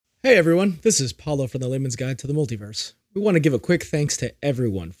Hey everyone, this is Paulo from the Layman's Guide to the Multiverse. We want to give a quick thanks to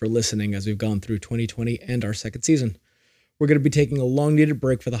everyone for listening as we've gone through 2020 and our second season. We're going to be taking a long needed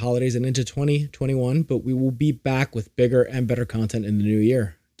break for the holidays and into 2021, but we will be back with bigger and better content in the new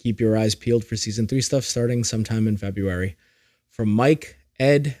year. Keep your eyes peeled for season 3 stuff starting sometime in February. From Mike,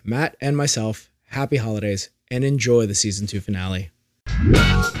 Ed, Matt, and myself, happy holidays and enjoy the season 2 finale.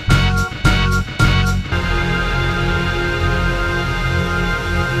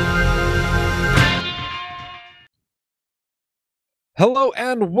 Hello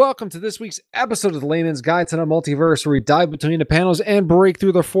and welcome to this week's episode of the Layman's Guide to the Multiverse, where we dive between the panels and break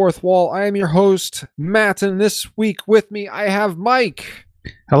through the fourth wall. I am your host, Matt, and this week with me I have Mike.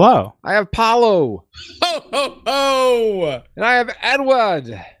 Hello. I have Paulo. Ho, ho, ho! And I have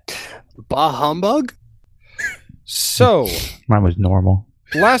Edward. Bah humbug? So, Mine was normal.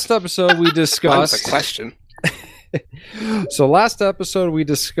 last episode we That's a discussed... question. Last episode we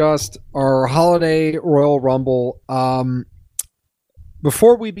discussed our holiday Royal Rumble.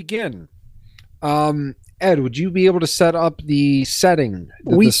 Before we begin, Ed, would you be able to set up the setting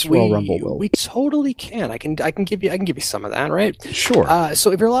that this Royal Rumble will? We totally can. I can give you some of that, right? Sure.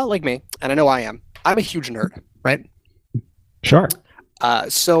 So if you're a lot like me, and I know I am, I'm a huge nerd, right? Sure.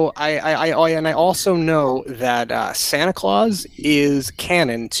 So I also know that Santa Claus is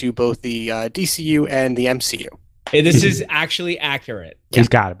canon to both the DCU and the MCU. Hey, this is actually accurate. He's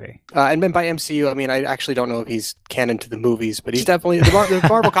got to be. And then by MCU, I mean, I actually don't know if he's canon to the movies, but he's definitely the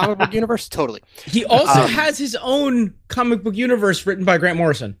Marvel comic book universe, totally. He also has his own comic book universe written by Grant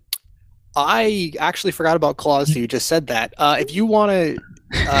Morrison. I actually forgot about Claus. So you just said that. If you want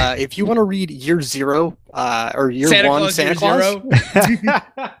to read Year Zero or Year Santa One, Claus, Santa Year Claus,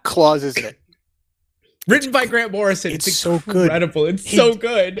 Zero. Claus is it. Written by Grant Morrison. It's so good. Incredible. It's so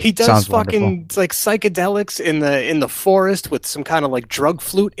good. He does Sounds fucking wonderful. like psychedelics in the forest with some kind of like drug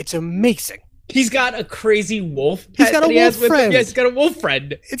flute. It's amazing. He's got a crazy wolf. He's pet got a that he has wolf with him. friend. Yeah, he's got a wolf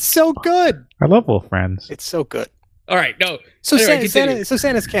friend. It's so good. I love Wolf Friends. It's so good. All right, no. So Anyway, continue.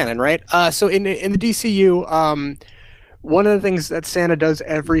 Santa's canon, right? So in the DCU, one of the things that Santa does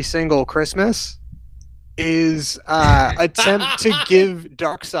every single Christmas is attempt to give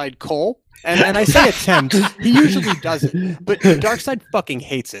Darkseid coal. And I say attempt, he usually does it, but Darkseid fucking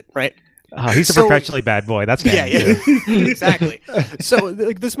hates it, right? He's a So- perpetually bad boy. That's Yeah, canon, yeah, too. exactly. So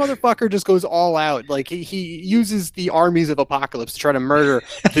like this motherfucker just goes all out. Like he uses the armies of Apocalypse to try to murder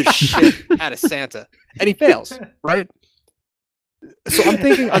the shit out of Santa, and he fails, right? So I'm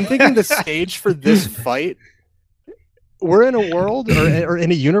thinking the stage for this fight. We're in a world or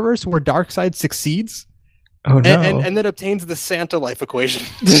in a universe where Darkseid succeeds Oh, no. and then obtains the Santa life equation.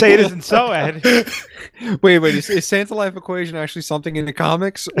 Say it isn't so, Ed. Wait. Is Santa Life Equation actually something in the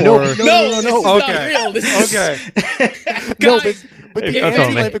comics? Or... No, No, this is not Okay. real. This is... Okay. No, Guys, but the That's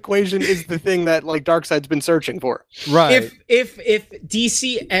anti-life only- equation is the thing that like Darkseid's been searching for. Right. if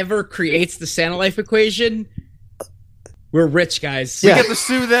DC ever creates the Santa life equation, we're rich, guys. We Yeah. get to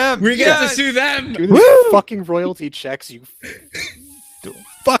sue them. We get Yes! to sue them. Give me the fucking royalty checks, you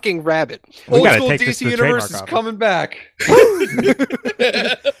fucking rabbit. We Old gotta school take this DC to the universe trademark is office. coming back.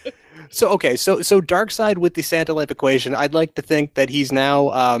 So okay, so Darkseid with the Santa life equation, I'd like to think that he's now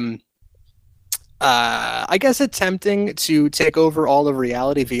I guess attempting to take over all of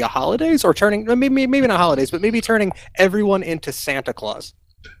reality via holidays, or turning maybe not holidays, but maybe turning everyone into Santa Claus.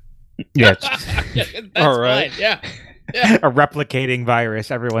 Yeah, Yeah, that's All right. fine. Yeah. a replicating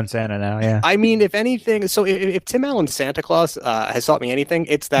virus. Everyone's Santa now, yeah. I mean, if anything, so if Tim Allen's Santa Claus has taught me anything,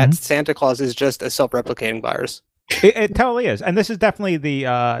 it's that Santa Claus is just a self-replicating virus. It totally is. And this is definitely the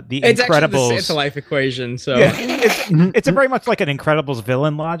It's actually the Incredibles. Santa life equation. So Yeah, it's a very much like an Incredibles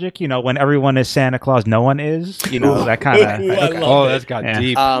villain logic. You know, when everyone is Santa Claus, no one is. You know, that kind Ooh, I of. love Oh, it. that's got Yeah.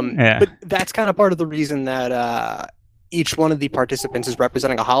 deep. Yeah. But that's kind of part of the reason that each one of the participants is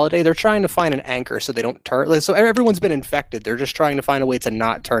representing a holiday. They're trying to find an anchor so they don't turn. So everyone's been infected. They're just trying to find a way to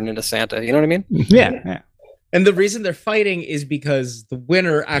not turn into Santa. You know what I mean? Yeah. And the reason they're fighting is because the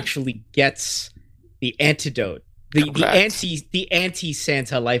winner actually gets the antidote. The Correct. anti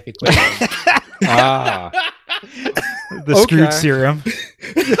Santa life equation. Ah. The Okay. Scrooge serum.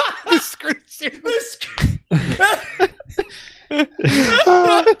 The Scrooge-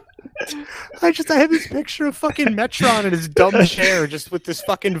 I have this picture of fucking Metron in his dumb chair, just with this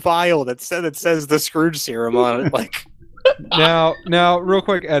fucking vial that says the Scrooge serum on it. Like, Now, real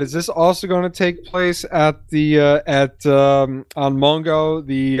quick, Ed, is this also going to take place at the on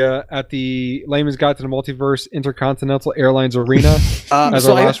Mongo, at the Layman's Guide to the Multiverse Intercontinental Airlines Arena as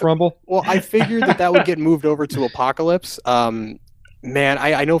so our last Rumble? I figured that would get moved over to Apocalypse. Man,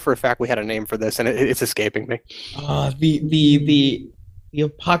 I know for a fact we had a name for this, and it's escaping me. the The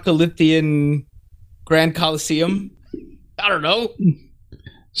Apocalyptian Grand Coliseum. I don't know.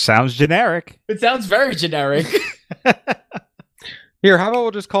 Sounds generic. It sounds very generic. Here, how about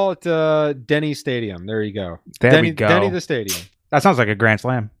we'll just call it Denny Stadium? There you go. There we go. Denny the Stadium. That sounds like a grand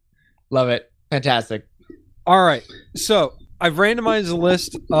slam. Love it. Fantastic. All right. So I've randomized a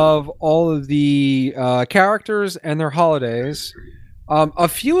list of all of the characters and their holidays. A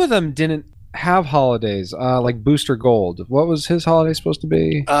few of them didn't have holidays, like Booster Gold. What was his holiday supposed to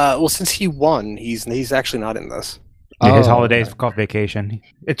be? Well, since he won, he's actually not in this. Yeah, his Oh, holidays okay. called vacation.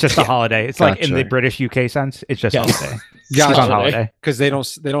 It's just a holiday. It's like in the Gotcha. British UK sense. It's just Yes. holiday. Gotcha. It's on holiday. Because they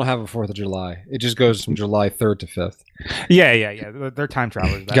don't have a 4th of July. It just goes from July 3rd to 5th. Yeah. They're time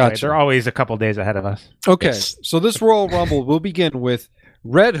travelers. That way. Gotcha. They're always a couple days ahead of us. Okay, Yes. so this Royal Rumble will begin with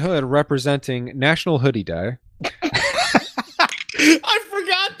Red Hood representing National Hoodie Day. I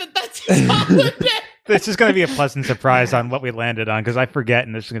forgot that that's his holiday. This is going to be a pleasant surprise on what we landed on because I forget,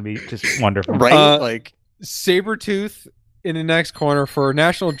 and this is going to be just wonderful. Right? Like, Sabretooth in the next corner for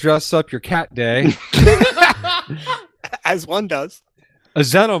National Dress Up Your Cat Day. as one does. A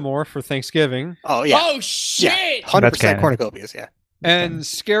Xenomorph for Thanksgiving. Oh, yeah. Oh shit! 100% canon. cornucopias, yeah. And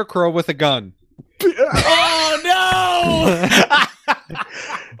Scarecrow with a gun. Oh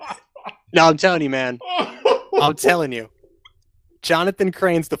No, I'm telling you, man. no! I'm telling you. Jonathan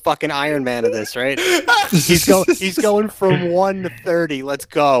Crane's the fucking Iron Man of this, right? He's going from 1 to 30. Let's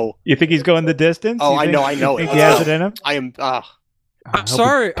go. You think he's going the distance? Oh, You I think- know it. Think he has it in him? I am I I'm hope he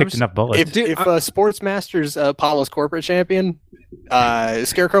sorry, I'm Picked s- enough bullets. if Dude, Sports Masters Apollo's corporate champion,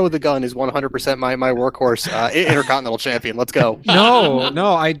 Scarecrow with the gun is 100% my workhorse intercontinental champion. Let's go.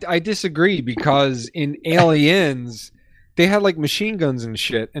 No, I disagree because in Aliens, they had like machine guns and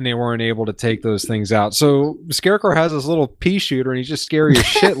shit, and they weren't able to take those things out. So Scarecrow has this little pea shooter, and he's just scary as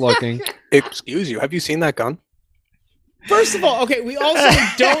shit looking. Excuse you. Have you seen that gun? First of all, okay, we also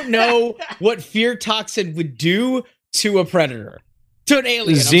don't know what fear toxin would do to a predator. To an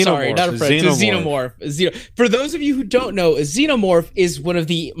alien, I'm sorry, Xenomorph, not a predator. To a xenomorph. xenomorph. For those of you who don't know, a xenomorph is one of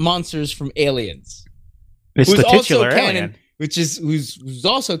the monsters from Aliens. It's who's the also titular canon, alien. who's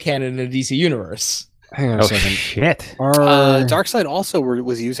also canon in the DC universe. Hang on a Oh, second. shit. Darkseid also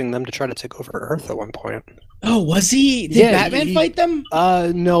was using them to try to take over Earth at one point. Oh, was he? Did Yeah, Batman he- fight them?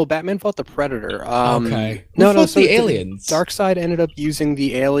 No, Batman fought the Predator. Okay. No, Who no, fought so the aliens. Darkseid ended up using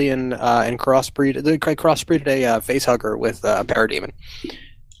the alien and crossbreeded a facehugger with a parademon.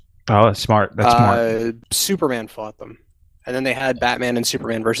 Oh, that's smart. That's smart. Superman fought them, and then they had Batman and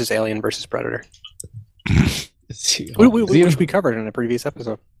Superman versus Alien versus Predator, which we covered in a previous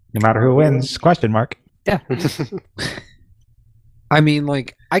episode. No matter who wins, question mark. Yeah. I mean,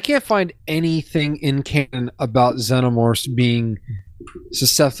 like, I can't find anything in canon about xenomorphs being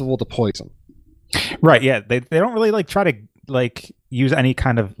susceptible to poison. Right, yeah. They don't really like try to like use any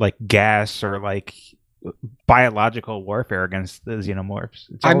kind of like gas or like biological warfare against the xenomorphs.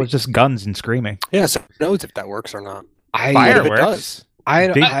 It's I always mean- just guns and screaming. Yeah, so who knows if that works or not. I Fire if it works. does. I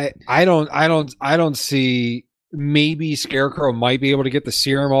don't see. Maybe Scarecrow might be able to get the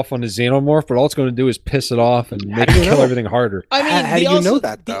serum off on the xenomorph, but all it's going to do is piss it off and make do it you kill know? everything harder. I mean, How do you know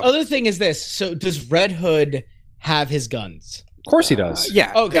that, The though? other thing is this. So does Red Hood have his guns? Of course he does.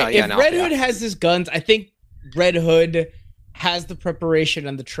 Yeah. Okay, yeah, if no, Red yeah. Hood has his guns, I think Red Hood has the preparation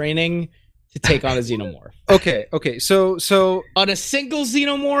and the training to take on a xenomorph. Okay. So On a single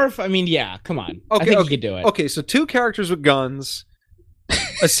xenomorph, I mean, yeah, come on. I Okay, think okay, you could do it. okay, so two characters with guns,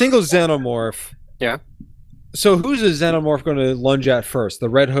 a single xenomorph. Yeah. So who's a xenomorph going to lunge at first, the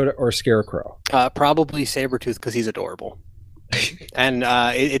Red Hood or Scarecrow? Probably Sabretooth because he's adorable. And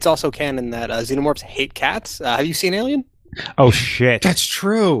it's also canon that xenomorphs hate cats. Have you seen Alien? Oh shit. That's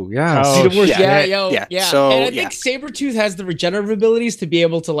true. Yeah. Oh, Xenomorphs, shit. yeah. So, and I yeah. think Sabretooth has the regenerative abilities to be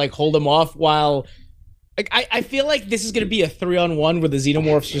able to like hold him off while like I feel like this is gonna be a 3-on-1 where the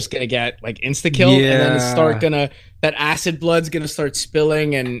xenomorph's just gonna get like insta kill and then it's that acid blood's gonna start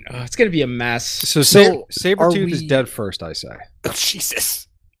spilling and it's gonna be a mess. So, So, Sabretooth are is we- dead first, I say. Oh, Jesus.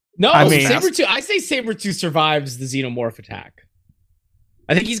 No, I mean- I say Sabretooth survives the xenomorph attack.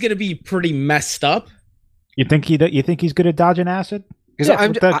 I think he's gonna be pretty messed up. You think he's good at dodging acid? Because Yeah,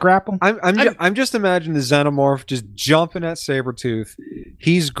 I'm, With that grapple? I'm just imagining the xenomorph just jumping at Sabretooth.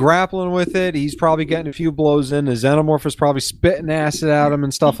 He's grappling with it. He's probably getting a few blows in. The xenomorph is probably spitting acid at him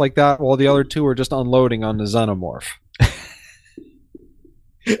and stuff like that, while the other two are just unloading on the xenomorph.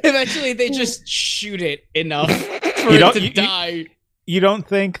 Eventually, they just shoot it enough for You it don't- to you- die. You don't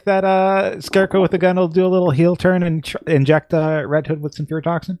think that Scarecrow with a gun will do a little heel turn and inject Red Hood with some fear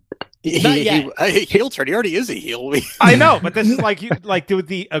toxin? Not yet. Heel turn. He already is a heel. I know, but this is like, you like, do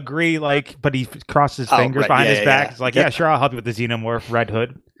the agree, like, but he crosses his fingers right. behind Yeah, his yeah, back. yeah. It's like, Yep. yeah, sure, I'll help you with the Xenomorph, Red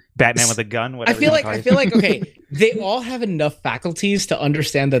Hood, Batman with a gun, I whatever. feel like okay, they all have enough faculties to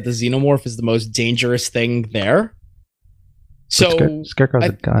understand that the Xenomorph is the most dangerous thing there. So Scarecrow's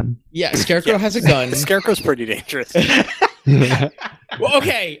a gun. yeah, Scarecrow has a gun. The Scarecrow's pretty dangerous. Well,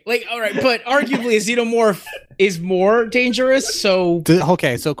 okay, like all right, but arguably a Xenomorph is more dangerous. So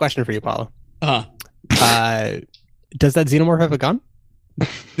Okay, so question for you, Paulo. does Does that Xenomorph have a gun? the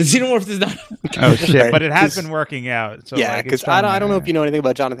Xenomorph does not. Oh shit! Right, But it has 'cause- been working out. So Yeah, like, because it's I don't know fine. if you know anything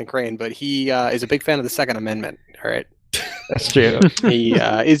about Jonathan Crane, but he is a big fan of the Second Amendment. All right, That's true. he is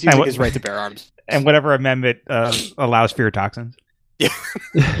And using what- his right to bear arms. And whatever amendment allows fear toxins.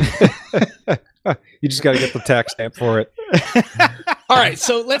 You just got to get the tax stamp for it. All right,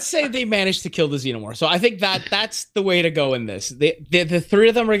 so let's say they manage to kill the Xenomorph. So I think that's the way to go in this. The three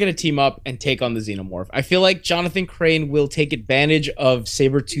of them are going to team up and take on the Xenomorph. I feel like Jonathan Crane will take advantage of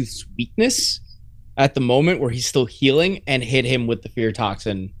Sabretooth's weakness at the moment where he's still healing and hit him with the fear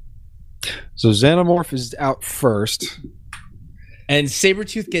toxin. So Xenomorph is out first. And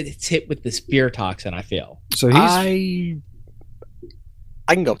Sabretooth gets hit with this fear toxin, I feel. So he's I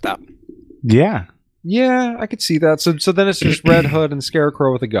can go with that. Yeah. yeah, I could see that. So then it's just Red Hood and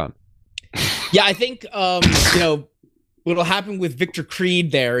Scarecrow with a gun. Yeah, I think what'll happen with Victor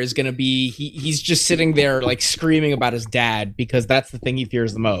Creed there is going to be he's just sitting there like screaming about his dad because that's the thing he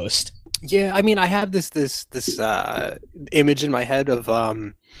fears the most. Yeah, I mean, I have this image in my head of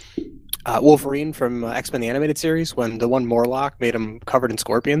Wolverine from X-Men the Animated Series when the one Morlock made him covered in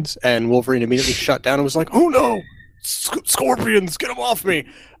scorpions, and Wolverine immediately shut down and was like, "Oh no, scorpions, get them off me!"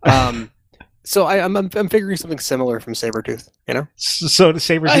 So I'm figuring something similar from Sabretooth, you know? So the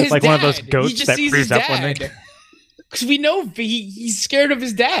Sabretooth His is like one of those dad. He goats just that sees frees his up when they. dad. Because we know he's scared of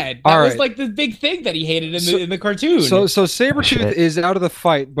his dad. That All was right. like the big thing that he hated So- in the cartoon. So Sabretooth Shit. is out of the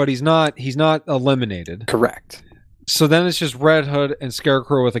fight, but he's not eliminated. Correct. So then it's just Red Hood and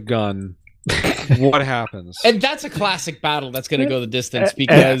Scarecrow with a gun. What happens? and that's a classic battle that's going to go the distance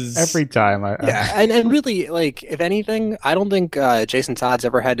because every time Yeah, and really, like, if anything, I don't think Jason Todd's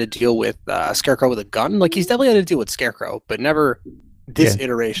ever had to deal with Scarecrow with a gun. Like, he's definitely had to deal with Scarecrow, but never this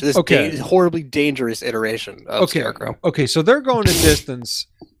iteration, this Okay. horribly dangerous iteration of Okay. Scarecrow. Okay, so they're going to distance.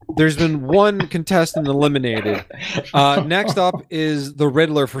 There's been one contestant eliminated. Next up is the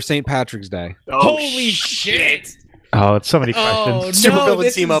Riddler for St. Patrick's Day. holy shit. Oh, it's so many Oh, questions. Super no, villain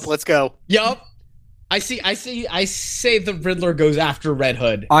this team is- up, let's go. Yup. I say the Riddler goes after Red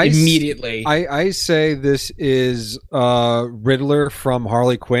Hood I s- immediately. I say this is Riddler from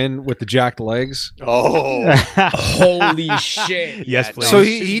Harley Quinn with the jacked legs. Oh. Holy shit. Yes, please. So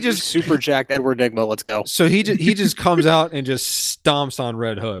he just super jacked Edward Nigma, let's go. so he just comes out and just stomps on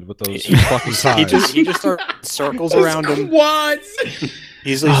Red Hood with those fucking thighs. He just starts circles around him. Quads.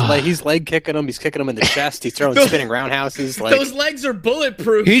 He's leg kicking him. He's kicking him in the chest. He's throwing spinning roundhouses. Like Those legs are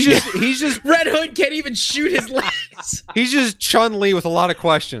bulletproof. He's just Red Hood can't even shoot his legs. he's just Chun-Li with a lot of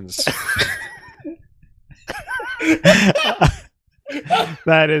questions.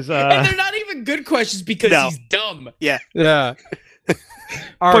 That is and they're not even good questions because No. he's dumb. Yeah.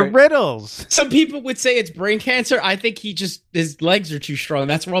 All for right. riddles. Some people would say it's brain cancer. I think his legs are too strong.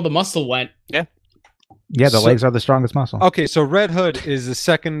 That's where all the muscle went. Yeah, the So- legs are the strongest muscle. Okay, so Red Hood is the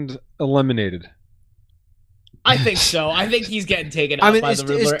second eliminated. I think so. I think he's getting taken out I mean, by it's-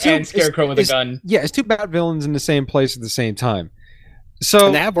 the Riddler it's too- and Scarecrow with a it's- gun. Yeah, it's two bad villains in the same place at the same time. So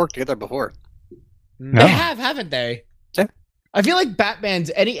and they have worked together before. No. They have, haven't they? Yeah. I feel like Batman's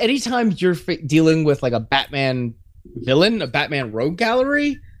anytime you're dealing with like a Batman villain, a Batman rogue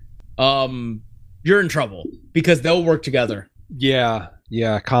gallery, you're in trouble because they'll work together.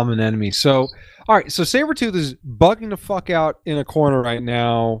 yeah, common enemy. So all right, so Sabretooth is bugging the fuck out in a corner right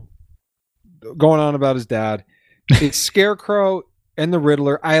now, going on about his dad. It's Scarecrow and the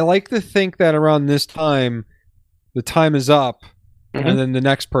Riddler. I like to think that around this time, the time is up, and then the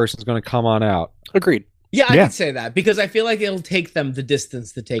next person's going to come on out. Agreed. Yeah, I Yeah. can say that because I feel like it'll take them the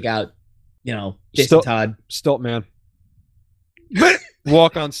distance to take out, Jason Still- Todd. Stilt man.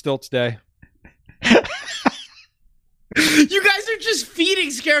 Walk on stilts day. You guys are just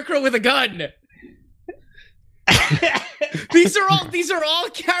feeding Scarecrow with a gun. these are all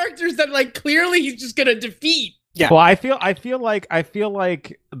characters that like clearly he's just gonna defeat. Yeah. Well, I feel like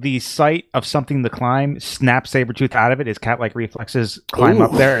the sight of something to climb snaps Sabretooth out of it. His cat-like reflexes climb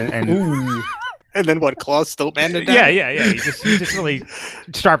up Ooh. there and Ooh. And then what? Claws still man it down? Yeah. He just really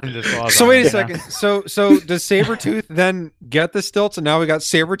sharpened his claws. So on wait it, a second. So does Sabretooth then get the stilts, and now we got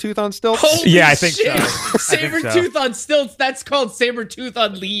Sabretooth on stilts? Holy Yeah, I think shit. so. Sabretooth on stilts. That's called Sabretooth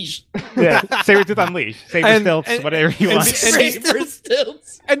Unleashed. Yeah, Sabretooth Unleashed. Saber And- stilts, and- whatever you want. Saber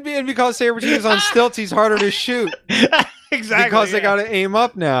stilts. And because Sabretooth is on stilts, he's harder to shoot Exactly. because they got to aim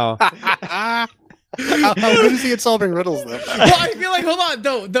up now. How good is he at solving riddles, though? Well, I feel like, hold on,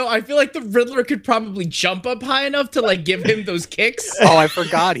 though, I feel like the Riddler could probably jump up high enough to like give him those kicks. Oh, I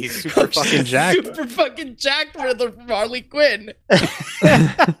forgot. He's super fucking jacked. Super fucking jacked Riddler from Harley Quinn.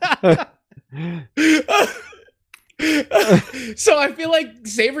 So I feel like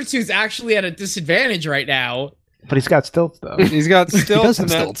Sabretooth's actually at a disadvantage right now. But he's got stilts though. He's got does stilts, have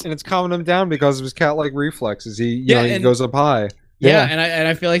and, stilts. and it's calming him down because of his cat-like reflexes. He And- goes up high. Yeah, and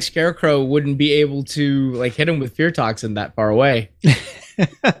I feel like Scarecrow wouldn't be able to like hit him with fear toxin that far away.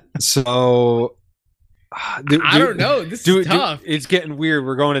 So I don't know. This is tough. It's getting weird.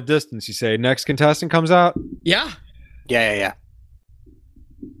 We're going a distance. You say next contestant comes out. Yeah. Yeah.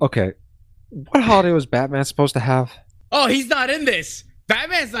 Okay, what holiday was Batman supposed to have? Oh, he's not in this.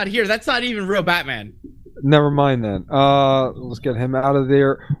 Batman's not here. That's not even real Batman. Never mind then. Let's get him out of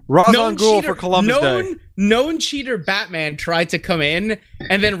there. Ra's al Ghul for Columbus Day. Known cheater Batman tried to come in,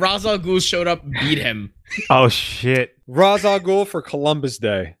 and then Ra's al Ghul showed up and beat him. Oh shit. Ra's al Ghul for Columbus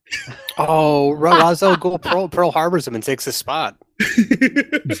Day. Oh, Ra's al Ghul Pearl Harbors him and takes his spot.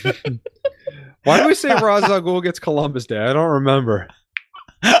 Why do we say Ra's al Ghul gets Columbus Day? I don't remember.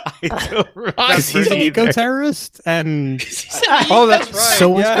 I don't remember. Because he's an don't eco-terrorist, and Oh, that's right. so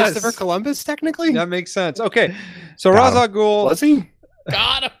was Yes. Christopher Columbus, technically? That makes sense. Okay, so Ra's al Ghul. Was he?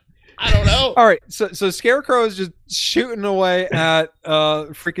 God, I don't know. All right, so Scarecrow is just shooting away at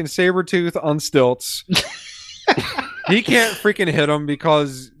freaking Sabretooth on stilts. He can't freaking hit him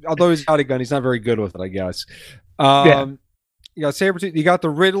because although he's got a gun, he's not very good with it, I guess. You got Sabretooth, you got the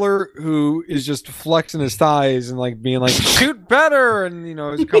Riddler who is just flexing his thighs and like being like, shoot better, and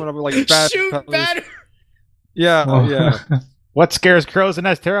he's coming up with like bad Shoot better. Yeah, yeah. What scares crows and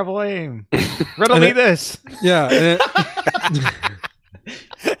has terrible aim? Riddle me this. Yeah.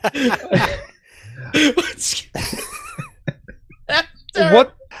 And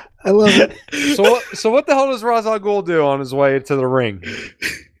what I love it. so what the hell does Ra's al Ghul do on his way to the ring?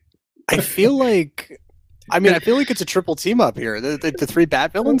 I feel like it's a triple team up here. The three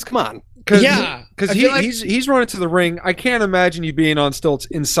Bat villains. Come on. Yeah, because I feel like- he's running to the ring. I can't imagine you being on stilts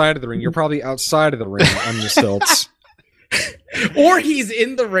inside of the ring. You're probably outside of the ring on the stilts. Or he's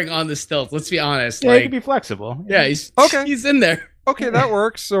in the ring on the stilts. Let's be honest. Yeah, he Like, can be flexible. yeah, he's Okay. He's in there. Okay, that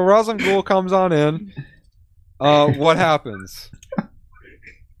works. So Ra's al Ghul comes on in. What happens?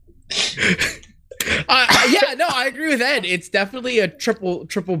 Yeah, no, I agree with Ed. It's definitely a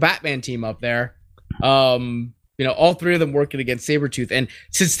triple Batman team up there. All three of them working against Sabretooth. And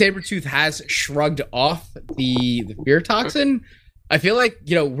since Sabretooth has shrugged off the fear toxin, I feel like,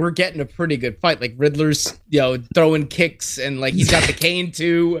 we're getting a pretty good fight. Like Riddler's, throwing kicks and like he's got the cane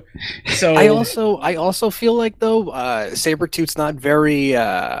too. So I also feel like though Sabretooth's not very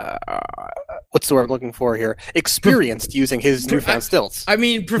what's the word I'm looking for here? Experienced using his newfound stilts. I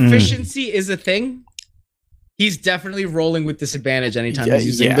mean, proficiency is a thing. He's definitely rolling with disadvantage anytime he's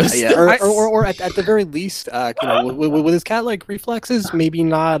using those. Yeah. Or at the very least, with his cat-like reflexes, maybe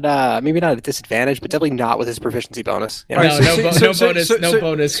not a disadvantage, but definitely not with his proficiency bonus. You know? No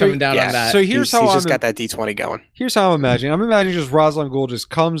bonus coming down on that. So here's he's how just I'm got that D20 going. Here's how I'm imagining. I'm imagining just Ra's al Ghul just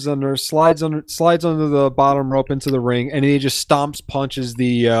comes under, slides under the bottom rope into the ring, and he just stomps, punches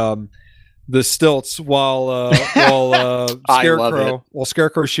the stilts while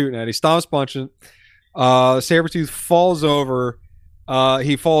Scarecrow's shooting at it. He stomps, punching. Sabretooth falls over.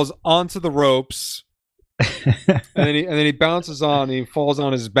 He falls onto the ropes, and then he bounces on. And he falls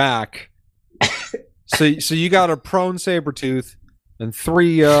on his back. So you got a prone Sabretooth and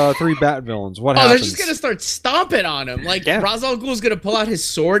three Bat villains. What happens? They're just gonna start stomping on him. Like Ra's al Ghul's gonna pull out his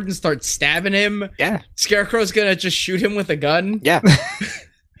sword and start stabbing him. Yeah. Scarecrow's gonna just shoot him with a gun. Yeah.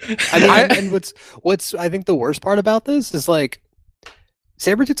 I mean, and what's I think the worst part about this is like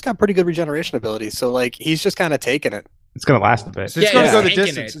Sabretooth's got pretty good regeneration abilities, so like he's just kind of taking it. It's gonna last a bit. So it's Yeah, going to yeah. go the Taking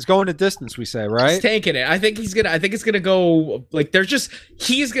distance. it. It's going to distance, we say, right? He's tanking it. I think it's gonna go like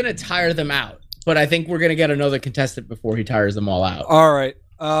he's gonna tire them out. But I think we're gonna get another contestant before he tires them all out. All right.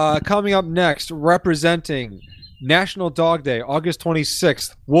 Coming up next, representing National Dog Day, August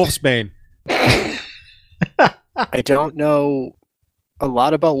 26th, Wolfsbane. I don't know a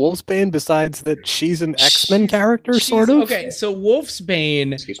lot about Wolfsbane besides that she's an X-Men character, sort of. Okay, so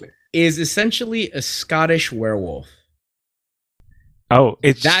Wolfsbane Excuse me. is essentially a Scottish werewolf. Oh,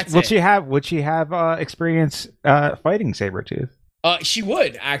 it's That's would it. she have experience fighting Sabretooth? She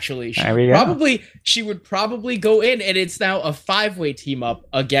would actually. There we go. She would probably go in, and it's now a 5-way team up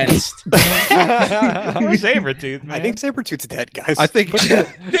against. Sabretooth, man. I think Sabretooth's dead, guys. I think I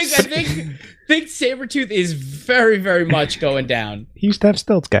think Sabretooth is very, very much going down. he used to have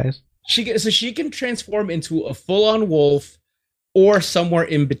stilts, guys. She can transform into a full-on wolf, or somewhere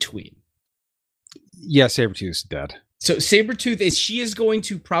in between. yeah, Sabretooth's dead. So Sabretooth is going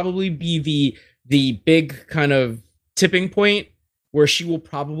to probably be the big kind of tipping point where she will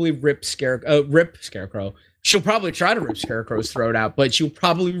probably rip Scarecrow. She'll probably try to rip Scarecrow's throat out, but she'll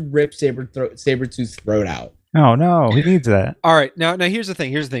probably rip Sabretooth's throat out. Oh no, he needs that. All right, now here's the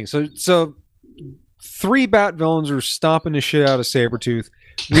thing. So 3 Bat villains are stomping the shit out of Sabretooth.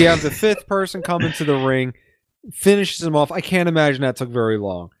 We have the 5th person come into the ring, finishes him off. I can't imagine that took very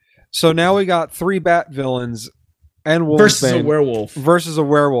long. So now we got 3 Bat villains and Versus a Wolfsbane werewolf. versus a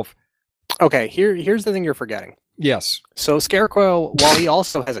werewolf. Okay, here's the thing you're forgetting. Yes. So Scarecrow, while he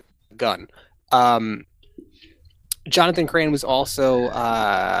also has a gun, Jonathan Crane was also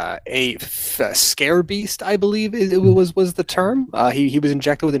a scare beast, I believe was the term. He was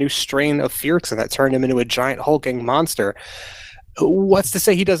injected with a new strain of Fierxin that turned him into a giant hulking monster. What's to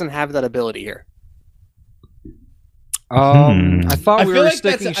say he doesn't have that ability here? I thought I we feel were like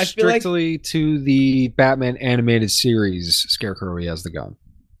that's- sticking I feel like- strictly to the Batman animated series. Scarecrow, he has the gun.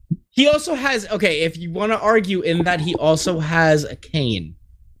 He also has, okay, if you want to argue in that he also has a cane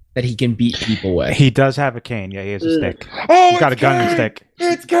that he can beat people with. He does have a cane. Yeah, he has a stick. Oh, He's got a gun and a stick.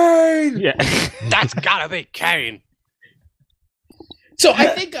 It's Kane. Yeah. That's gotta be Kane. So I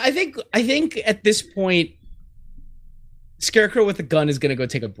think at this point, Scarecrow with a gun is gonna go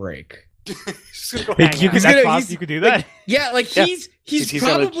take a break. Just gonna go you hang out. could, He's- you could do that. Yeah, like Yeah. he's He's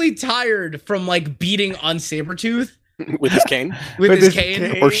gonna- probably tired from like beating on Sabretooth with his cane with With his his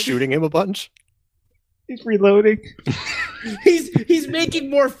cane. cane. or shooting him a bunch. He's reloading. He's making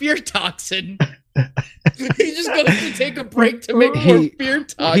more fear toxin. He just goes to take a break to make more He- fear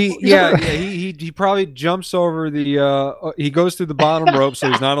toxin. He probably jumps over the he goes through the bottom rope so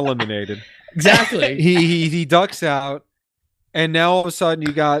he's not eliminated. Exactly. He ducks out, and now all of a sudden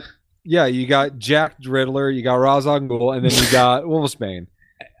you got Jack Riddler, you got Ra's al Ghul, and then you got Wolfsbane.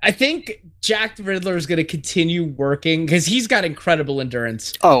 I think Jack the Riddler is going to continue working because he's got incredible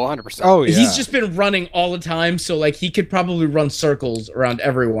endurance. Oh, 100%. Oh yeah, He's just been running all the time, so like he could probably run circles around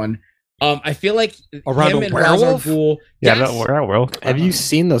everyone. I feel like Around him a and Ra's al werewolf? Ghul. Yeah, Yes. that world. Have you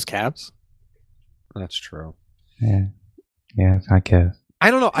seen those cabs? that's true. Yeah, I guess. I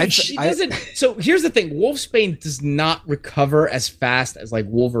don't know. She doesn't. So here's the thing: Wolfsbane does not recover as fast as like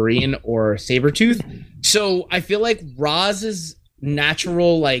Wolverine or Sabretooth. So I feel like Raz's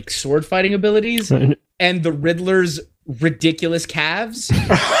natural like sword fighting abilities and the Riddler's ridiculous calves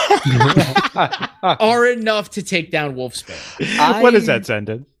are enough to take down Wolfsbane. What is that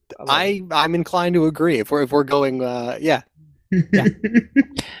sentence? I'm inclined to agree. If we're going, yeah.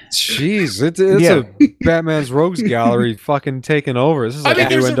 Jeez, it's Yeah. a Batman's Rogues Gallery fucking taking over. This is I like mean,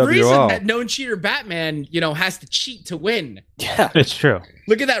 there's a reason UNWO. that known cheater Batman, has to cheat to win. Yeah. It's true.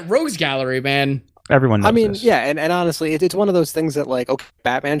 Look at that Rogues Gallery, man. Everyone knows I mean, this. yeah, and honestly, it's one of those things that like, okay,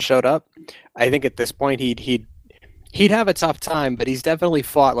 Batman showed up. I think at this point he'd have a tough time, but he's definitely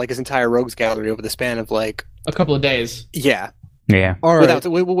fought like his entire Rogues Gallery over the span of like, A couple of days. yeah, Yeah. All right.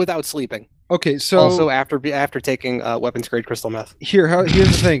 without sleeping. Okay. So Also after taking weapons grade crystal meth. here's the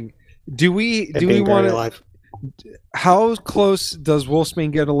thing. Do we and being want buried to? alive. How close does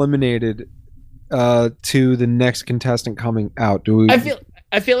Wolfsbane get eliminated to the next contestant coming out? Do we?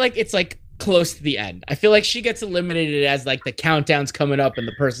 I feel like it's like close to the end. I feel like she gets eliminated as like the countdown's coming up and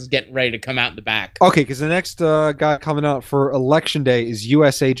the person's getting ready to come out in the back. Okay, because the next guy coming out for Election Day is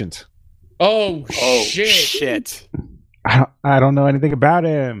U.S. Agent. Oh, Oh shit. I don't know anything about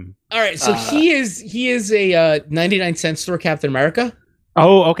him. All right, so he is a 99-cent store Captain America.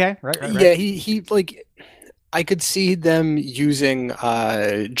 Oh, okay. Right. Yeah, he like I could see them using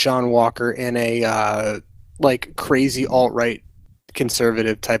John Walker in a like crazy alt-right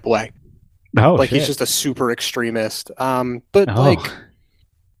conservative type way. Oh, like shit. he's just a super extremist. But Oh. like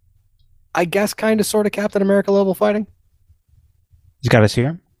I guess kind of sort of Captain America level fighting. He's got a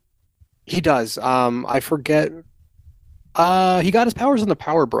serum. He does. I forget. He got his powers on the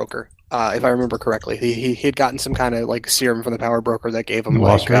Power Broker, if I remember correctly. He had gotten some kind of like serum from the Power Broker that gave him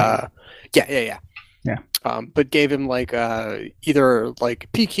Wall like Street? yeah. But gave him like either like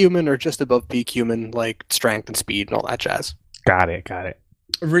peak human or just above peak human like strength and speed and all that jazz. Got it.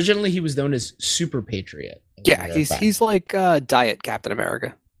 Originally, he was known as Super Patriot. as a Yeah, matter of fact. he's like diet Captain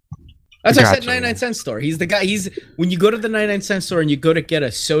America. That's why I said Gotcha. 99-cent store. He's the guy. He's when you go to the 99-cent store and you go to get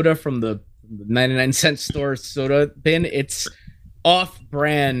a soda from the 99-cent store soda bin, it's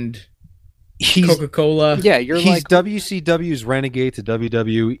off-brand He's Coca-Cola. Yeah, you're he's like WCW's renegade to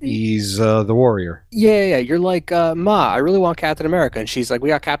WWE's the Warrior. yeah. You're like Ma. I really want Captain America, and she's like, we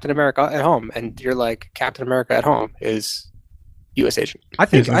got Captain America at home, and you're like, Captain America at home is U.S. Agent. I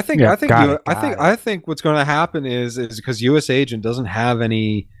think Got it. I think what's going to happen is because U.S. Agent doesn't have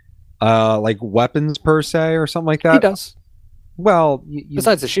any like weapons per se or something like that. He does. Well,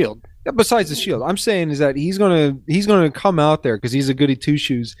 Besides the shield. besides the shield, I'm saying is that he's gonna come out there because he's a goody two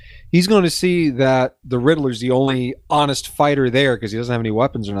shoes. He's going to see that the Riddler's the only honest fighter there because he doesn't have any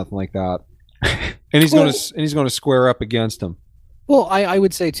weapons or nothing like that, and he's going to square up against him. Well, I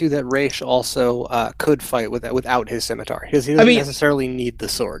would say too that Raish also could fight without his scimitar because he doesn't necessarily need the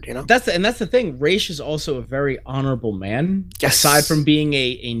sword. You know. That's the thing. Raish is also a very honorable man. Yes. Aside from being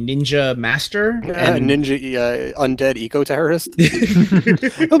a ninja master and ninja undead eco terrorist.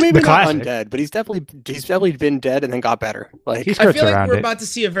 Well, maybe The not classic. undead, but he's definitely been dead and then got better. Like He's I feel skirts like around we're it. about to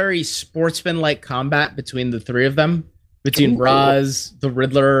see a very sportsman-like combat between the three of them, between Ooh. Raz, the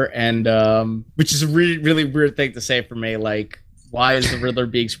Riddler, and which is a really, really weird thing to say for me. Like, why is the Riddler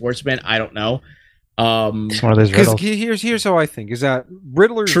being sportsman? I don't know. It's one of those Because riddles. here's how I think is that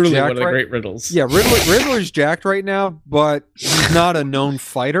Riddler's Truly one jacked of the right. great riddles. Yeah, Riddler's jacked right now, but he's not a known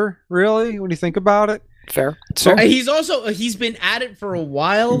fighter, really, when you think about it. fair. So And he's been at it for a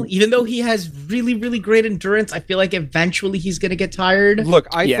while. Even though he has really, really great endurance, I feel like eventually he's gonna get tired. look,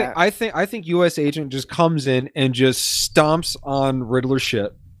 Yeah. I think US Agent just comes in and just stomps on Riddler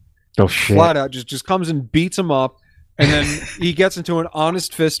shit. Oh shit! Flat out, just comes and beats him up, and then he gets into an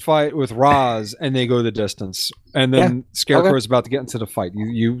honest fist fight with Raz, and they go the distance. And then Scarecrow is about to get into the fight.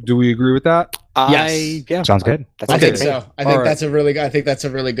 You do we agree with that? Yes. Sounds good. That's I think Okay. so. I think All right. that's a really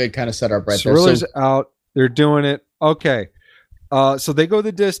good kind of setup right So there. Riddler's So, out. They're doing it. Okay. So they go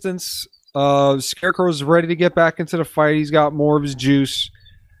the distance. Scarecrow's ready to get back into the fight. He's got more of his juice.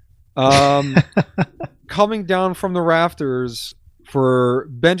 Coming down from the rafters for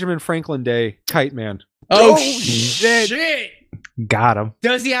Benjamin Franklin Day, Kite Man. oh shit. shit! Got him.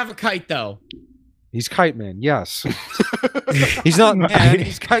 Does he have a kite though? He's Kite Man, yes. He's not man,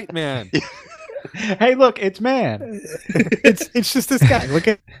 he's Kite Man. Hey, look, it's man. it's just this guy. Look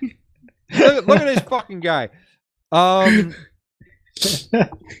at Look at this fucking guy.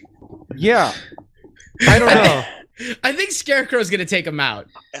 Yeah. I don't know. I think Scarecrow's gonna take him out.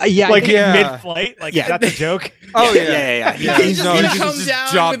 yeah, Like yeah. mid-flight. Like Yeah. that's a joke. Oh yeah. yeah. He's just no, gonna he's come just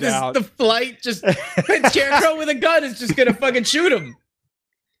down jobbed with out. the flight, just and Scarecrow with a gun is just gonna fucking shoot him.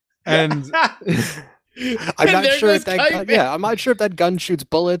 And I'm not there sure goes if that Kite gun, Man. yeah, I'm not sure if that gun shoots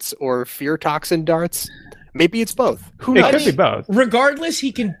bullets or fear toxin darts. Maybe it's both. Who It knows? could be both. Regardless,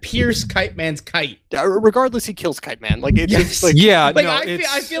 he can pierce Kite Man's kite. Regardless, he kills Kite Man. Like it's Yes. just like yeah, Like no,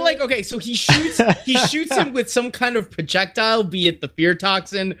 I feel like okay, so he shoots him with some kind of projectile, be it the fear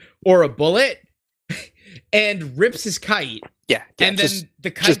toxin or a bullet, and rips his kite, yeah, and then just-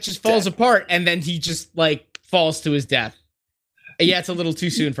 the kite just just falls dead. apart, and then he just like falls to his death. Yeah, it's a little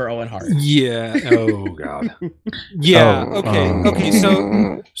too soon for Owen Hart. yeah. Oh god. Yeah. Oh,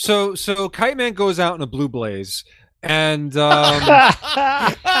 Okay. So Kite Man goes out in a blue blaze, and Oh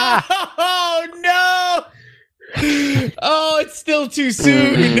no! Oh, it's still too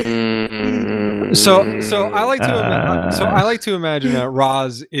soon. so I like to imagine that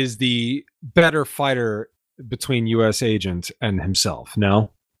Raz is the better fighter between U.S. Agent and himself.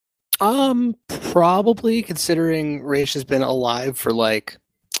 No. Probably considering Raish has been alive for like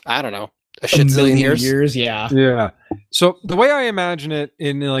I don't know a shit zillion years. Yeah. Yeah. So the way I imagine it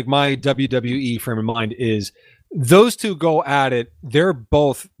in like my WWE frame of mind is those two go at it. They're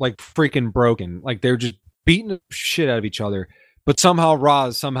both like freaking broken. Like they're just beating the shit out of each other. But somehow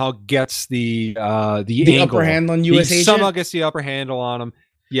Raz The gets the angle. upper hand on He US Agent. somehow gets the upper handle on him.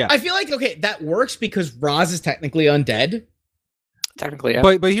 Yeah. I feel like okay, that works because Raz is technically undead. Technically, yeah.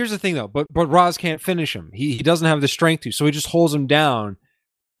 But here's the thing though. But Raz can't finish him. He doesn't have the strength to. So he just holds him down.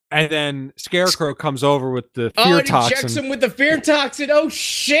 And then Scarecrow comes over with the Oh, fear and he toxin. checks him with the fear toxin. Oh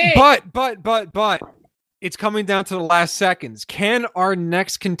shit! But it's coming down to the last seconds. Can our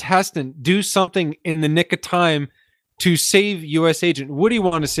next contestant do something in the nick of time to save U.S. Agent? Would he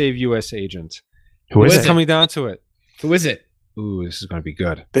want to save U.S. Agent? Who is It's it? coming down to it. Who is it? Ooh, this is going to be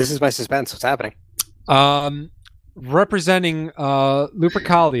good. This is my suspense. What's happening? Representing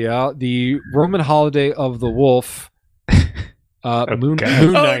Lupercalia, the Roman holiday of the wolf, Moon God.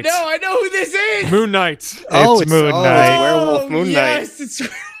 Oh Knight. no, I know who this is. Moon Knight. It's Moon Knight. Werewolf Moon Knight. Yes, it's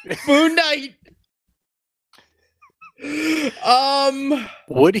Moon Knight.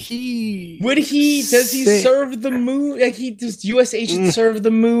 Would he? Does he serve the moon? Like does U.S. agent serve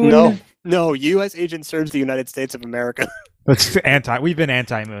the moon? No. U.S. agent serves the United States of America. That's we've been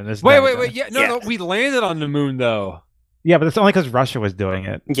anti-moon. Wait. Yeah, no, we landed on the moon though. Yeah, but it's only because Russia was doing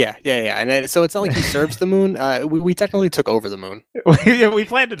it. Yeah. And so it's not like he serves the moon. We technically took over the moon. We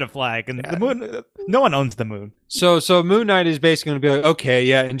planted a flag, and the moon. No one owns the moon. So Moon Knight is basically going to be like, okay,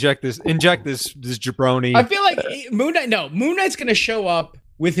 yeah, inject this jabroni. I feel like Moon Knight's going to show up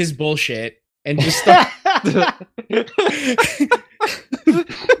with his bullshit and just start.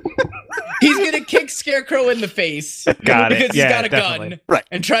 He's going to kick Scarecrow in the face because he's got a gun, right?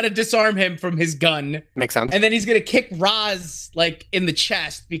 And try to disarm him from his gun. Makes sense. And then he's going to kick Roz like in the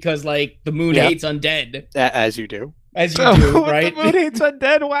chest because like the moon hates undead, as you do. As you do, right? The moon hates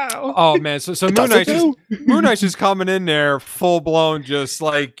undead. Wow. Oh man, so Moon Knight's just coming in there full blown, just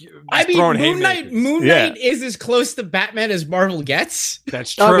like throwing haymakers. Moon Knight is as close to Batman as Marvel gets.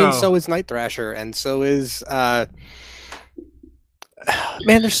 That's true. I mean, so is Night Thrasher, and so is man.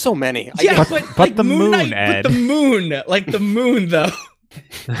 There's so many. Yeah, but like the Moon moon, Knight, Ed. but the moon, like the moon, though.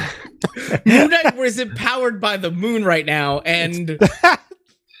 Moon Knight was empowered by the moon right now, and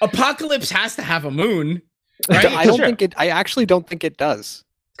Apocalypse has to have a moon. Right? I actually don't think it does.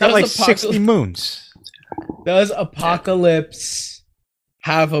 It's got like 60 moons. Does Apocalypse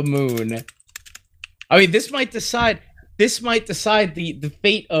have a moon? I mean, this might decide the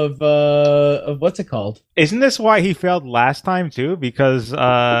fate of what's it called? Isn't this why he failed last time too? Because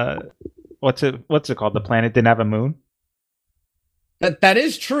what's it called? The planet didn't have a moon. That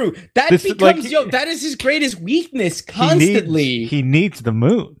is true. That that is his greatest weakness constantly. He needs the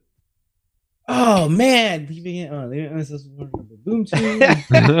moon. Oh man, boom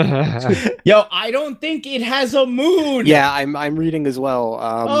Yo, I don't think it has a moon. Yeah, I'm reading as well.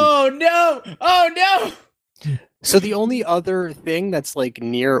 Oh no! So the only other thing that's like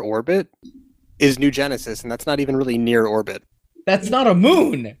near orbit is New Genesis, and that's not even really near orbit. That's not a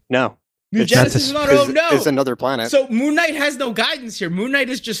moon. No. New Genesis is not. It's another planet. So Moon Knight has no guidance here. Moon Knight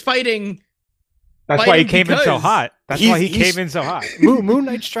is just fighting. That's why he came in so hot. That's why he came in so hot. Moon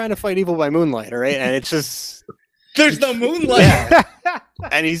Knight's trying to fight evil by moonlight, all right? And it's just there's no moonlight. Yeah.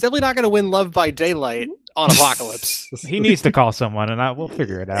 And he's definitely not going to win love by daylight on Apocalypse. He needs to call someone, and we'll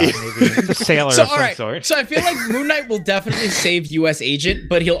figure it out. Maybe it's a sailor of some sort. So I feel like Moon Knight will definitely save U.S. Agent,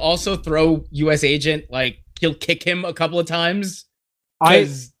 but he'll also throw U.S. Agent, like he'll kick him a couple of times.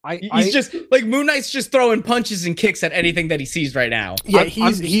 He's just like Moon Knight's just throwing punches and kicks at anything that he sees right now. Yeah,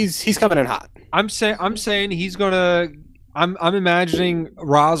 he's coming in hot. I'm saying he's gonna. I'm imagining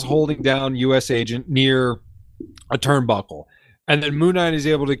Roz holding down U.S. Agent near a turnbuckle, and then Moon Knight is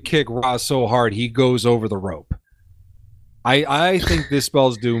able to kick Roz so hard he goes over the rope. I think this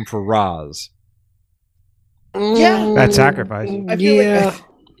spells doom for Roz. Yeah, that sacrifice. I feel like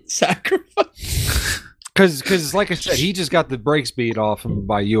sacrifice. Because, like I said, he just got the brakes beat off him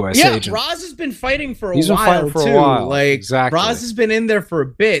by U.S. Agent. Yeah, Roz has been fighting for a He's been while fighting for too. a while. Like Exactly. Roz has been in there for a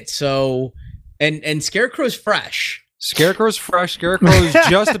bit. So, and Scarecrow's fresh. Scarecrow's fresh. Scarecrow's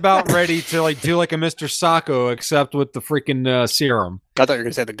just about ready to like do like a Mr. Sacco, except with the freaking serum. I thought you were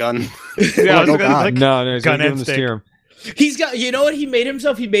gonna say the gun. Yeah, no, he's gonna give him the serum. He's got. You know what he made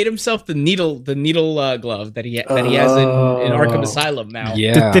himself? He made himself the needle glove that he has in Arkham Asylum now.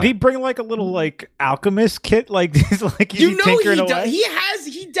 Yeah. Did he bring like a little like alchemist kit? Like he's like tinkering away?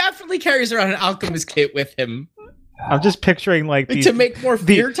 He definitely carries around an alchemist kit with him. I'm just picturing like to make more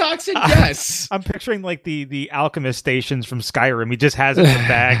fear toxin. Yes, I'm picturing like the alchemist stations from Skyrim. He just has it in the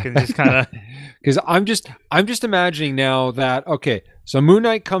back and just kind of. Because I'm just imagining now that so Moon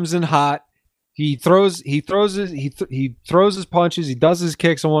Knight comes in hot. He throws his punches. He does his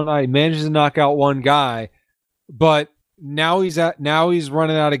kicks and whatnot. He manages to knock out one guy, but now he's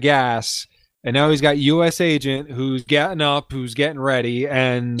running out of gas, and now he's got U.S. Agent who's getting up, who's getting ready,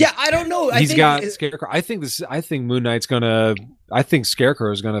 and yeah, I don't know. He's got Scarecrow. I think Moon Knight's gonna. I think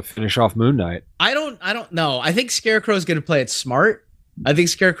Scarecrow is gonna finish off Moon Knight. I don't know. I think Scarecrow's gonna play it smart. I think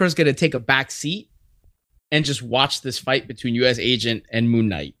Scarecrow's gonna take a back seat and just watch this fight between U.S. Agent and Moon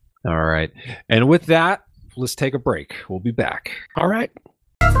Knight. All right. And with that, let's take a break. We'll be back. All right.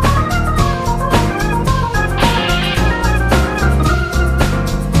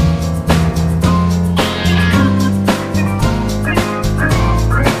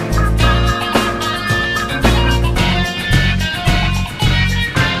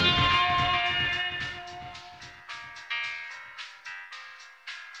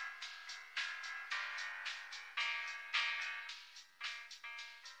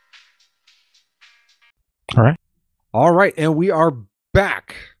 All right. And we are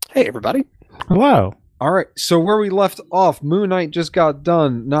back. Hey, everybody. Hello. All right, so where we left off, Moon Knight just got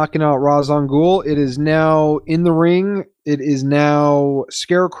done knocking out Ra's al Ghul. It is now in the ring. It is now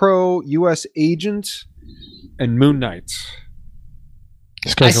Scarecrow, U.S. Agent, and Moon Knight.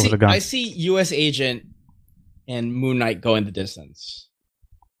 I see U.S. Agent and Moon Knight going the distance.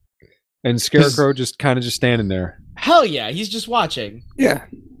 And Scarecrow just just standing there. Hell yeah, he's just watching. Yeah.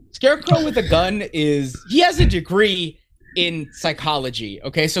 Scarecrow with a gun he has a degree in psychology,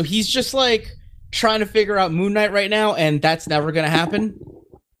 okay? So he's just like trying to figure out Moon Knight right now, and that's never gonna happen.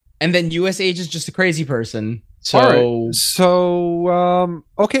 And then US Agent's just a crazy person. So All right. So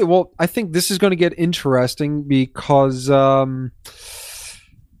okay, well, I think this is gonna get interesting because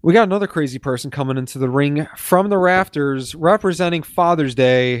we got another crazy person coming into the ring from the rafters representing Father's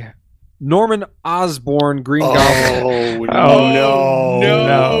Day. Norman Osborn, Green Goblin.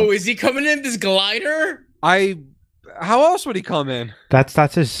 No. Is he coming in this glider? How else would he come in? That's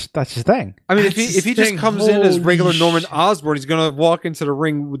his thing. I mean, That's if he his just thing. comes in as Holy regular Norman shit. Osborn, he's gonna walk into the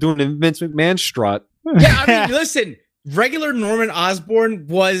ring doing a Vince McMahon strut. Yeah, I mean, listen, regular Norman Osborn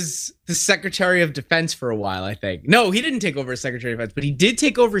was the Secretary of Defense for a while, I think. No, he didn't take over as Secretary of Defense, but he did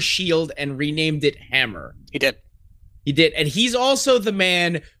take over S.H.I.E.L.D. and renamed it Hammer. He did. He did. And he's also the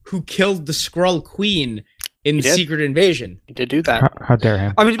man who killed the Skrull Queen in He did. Secret Invasion. He did do that. How dare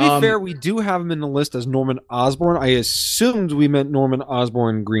him? I mean, to be Um, fair, we do have him in the list as Norman Osborn. I assumed we meant Norman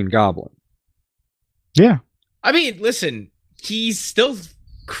Osborn, Green Goblin. Yeah. I mean, listen, he's still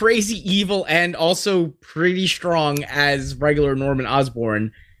crazy evil and also pretty strong as regular Norman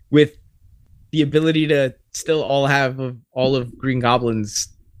Osborn with the ability to still have all of Green Goblin's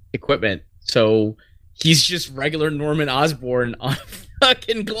equipment. So he's just regular Norman Osborn on a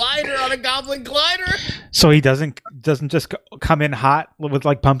fucking glider, on a goblin glider. So he doesn't just come in hot with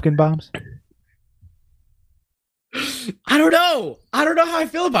like pumpkin bombs. I don't know. I don't know how I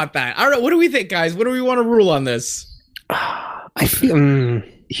feel about that. I don't know. What do we think, guys? What do we want to rule on this? I feel.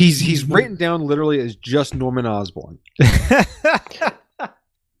 He's written down literally as just Norman Osborn.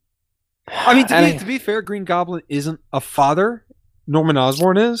 I mean, to be fair, Green Goblin isn't a father. Norman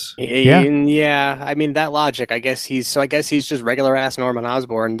Osborn is. Yeah. I mean, that logic. I guess he's just regular ass Norman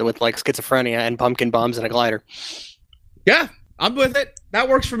Osborn with like schizophrenia and pumpkin bombs and a glider. Yeah, I'm with it. That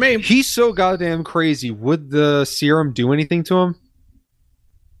works for me. He's so goddamn crazy. Would the serum do anything to him?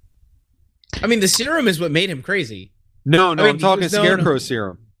 I mean, the serum is what made him crazy. No, I mean, I'm talking he was known- Scarecrow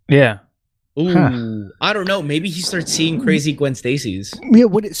serum. Yeah. Ooh, Huh. I don't know. Maybe he starts seeing crazy Gwen Stacy's. Yeah.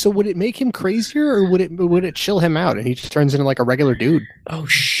 Would it make him crazier, or would it chill him out, and he just turns into like a regular dude? Oh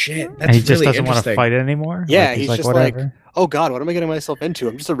shit! That's And he just really doesn't want to interesting. fight anymore. Yeah, Like, he's like, just whatever. Oh God, what am I getting myself into?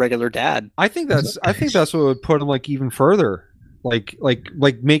 I'm just a regular dad. I think that's what would put him like even further, like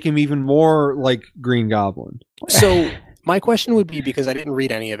make him even more like Green Goblin. So my question would be, because I didn't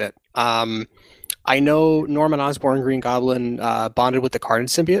read any of it. I know Norman Osborn, Green Goblin, bonded with the Carnage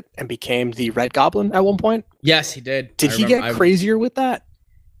symbiote and became the Red Goblin at one point. Yes, he did. Did I he remember- get crazier with that?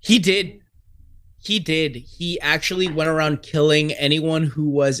 He did. He did. He actually went around killing anyone who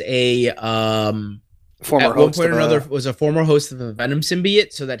was a Former at one host point of or a- another was a former host of the Venom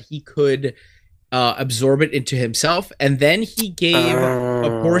symbiote, so that he could absorb it into himself, and then he gave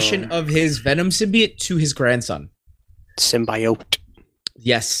a portion of his Venom symbiote to his grandson. symbiote.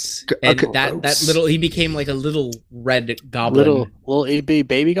 Yes, Okay. and that little he became like a little red goblin, Little itty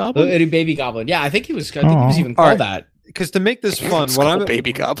baby goblin. little baby goblin. Yeah, I think he was even All right. called that. Because to make this fun, It's what called I'm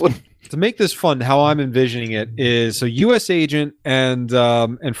baby goblin. to make this fun, how I'm envisioning it is so U.S. Agent and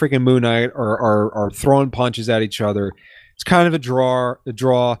freaking Moon Knight are throwing punches at each other. It's kind of a draw.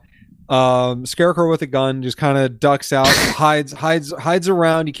 Scarecrow with a gun just kind of ducks out, hides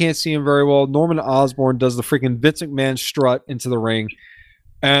around. You can't see him very well. Norman Osborn does the freaking Vince McMahon strut into the ring.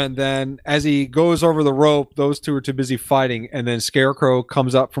 And then as he goes over the rope, those two are too busy fighting. And then Scarecrow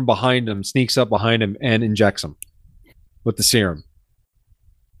comes up from behind him, sneaks up behind him, and injects him with the serum.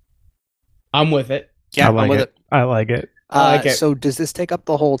 I'm with it. Yeah, I I'm like with it. it. I like it. I like it. So does this take up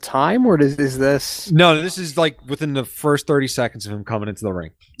the whole time, or is this? No, this is like within the first 30 seconds of him coming into the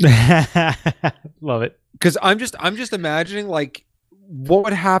ring. Love it. Because I'm just imagining like what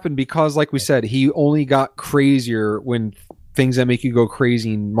would happen, because like we said, he only got crazier when things that make you go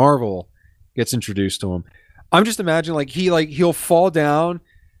crazy in Marvel gets introduced to him. I'm just imagining like he'll fall down,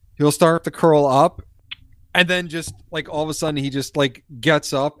 he'll start to curl up, and then just like all of a sudden he just like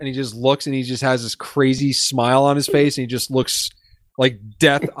gets up and he just looks and he just has this crazy smile on his face and he just looks like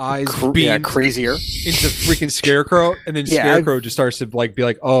death eyes beam crazier. into freaking Scarecrow, and then Yeah, Scarecrow just starts to like be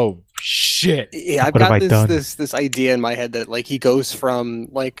like, oh shit. Yeah, I've What have I got done? this idea in my head that like he goes from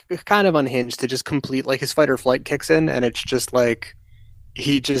like kind of unhinged to just complete, like his fight or flight kicks in, and it's just like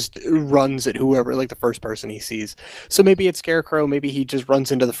he just runs at whoever, like the first person he sees. So maybe it's Scarecrow. Maybe he just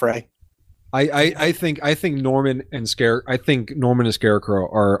runs into the fray. I think Norman and Scarecrow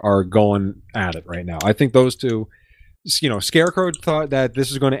are going at it right now. I think those two, Scarecrow thought that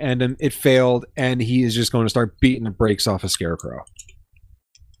this is going to end him. It failed, and he is just going to start beating the brakes off of Scarecrow.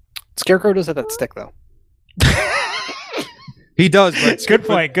 Scarecrow does have that stick though. He does, but Good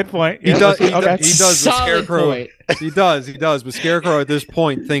point. Good point. He Yeah, does. He, okay. does. He does. But Solid Scarecrow. point. He does. But Scarecrow at this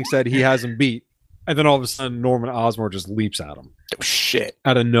point thinks that he has him beat, and then all of a sudden Norman Osborn just leaps at him Oh, shit.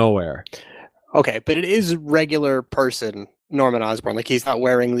 out of nowhere. Okay, but it is regular person Norman Osborn. Like he's not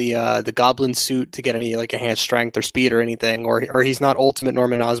wearing the goblin suit to get any like enhanced strength or speed or anything, or he's not Ultimate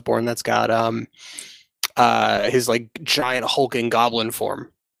Norman Osborn that's got his like giant hulking goblin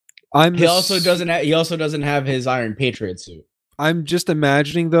form. He also doesn't have his Iron Patriot suit. I'm just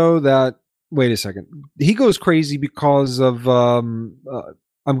imagining though that wait a second, he goes crazy because of I'm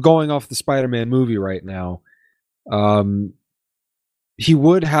going off the Spider-Man movie right now. He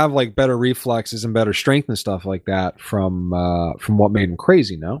would have like better reflexes and better strength and stuff like that from what made him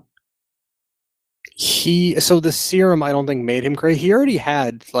crazy. No, So the serum I don't think made him crazy. He already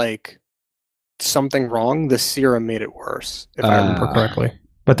had like something wrong. The serum made it worse, if I remember correctly.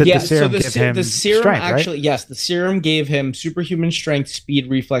 But did Yeah, the serum so give him the serum strength, actually, right? yes, the serum gave him superhuman strength, speed,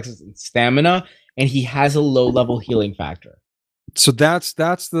 reflexes, and stamina, and he has a low level healing factor. so that's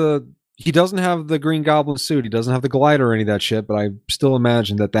the he doesn't have the Green Goblin suit. He doesn't have the glider or any of that shit. But I still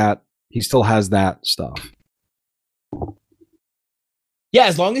imagine that he still has that stuff. Yeah,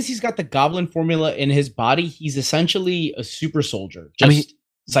 as long as he's got the goblin formula in his body, he's essentially a super soldier, just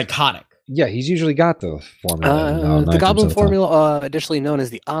psychotic. Yeah, he's usually got the formula. The goblin formula, additionally known as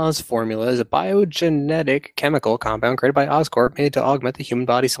the Oz formula, is a biogenetic chemical compound created by Oscorp made to augment the human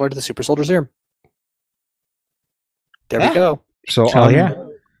body similar to the super soldier serum. There we go. So Hell yeah.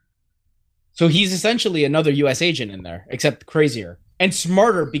 So he's essentially another US agent in there, except crazier and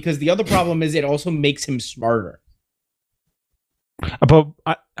smarter, because the other problem is it also makes him smarter. But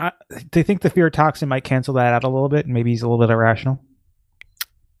do you think the fear toxin might cancel that out a little bit? Maybe he's a little bit irrational.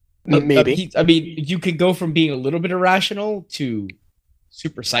 Maybe. You could go from being a little bit irrational to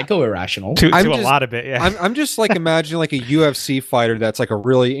super psycho irrational. To I'm a just- lot of it, yeah. I'm just like imagining like a UFC fighter that's like a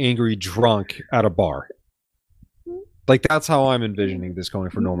really angry drunk at a bar. Like that's how I'm envisioning this going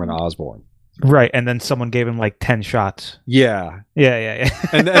for Norman Osborn. Right, and then someone gave him like 10 shots. Yeah, Yeah.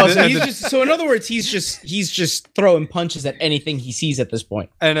 and Oh, so in other words, he's just throwing punches at anything he sees at this point.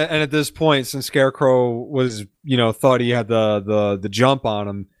 and at this point, since Scarecrow was thought he had the jump on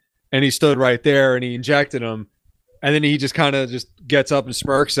him, and he stood right there and he injected him, and then he just kind of just gets up and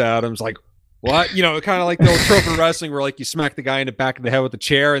smirks at him. It's like, what? Kind of like the old trope in wrestling where like you smack the guy in the back of the head with a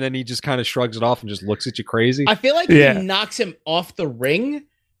chair, and then he just kind of shrugs it off and just looks at you crazy. I feel like Yeah. he knocks him off the ring,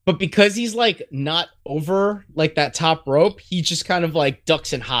 but because he's like not over like that top rope, he just kind of like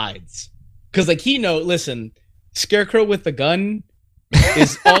ducks and hides. Because like listen, Scarecrow with the gun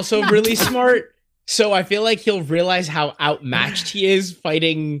is also really smart. So I feel like he'll realize how outmatched he is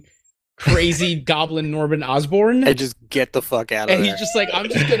fighting crazy goblin Norman Osborn. And just get the fuck out of And there. he's just like, I'm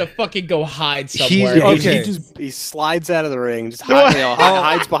just gonna fucking go hide He's- somewhere. okay. He slides out of the ring, just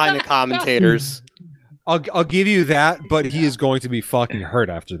hides behind the commentators. I'll give you that, but he is going to be fucking hurt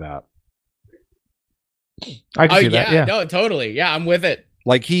after that. I can Oh see that, yeah, yeah. no, totally. Yeah, I'm with it.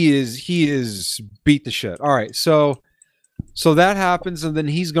 Like he is beat the shit. All right, so that happens, and then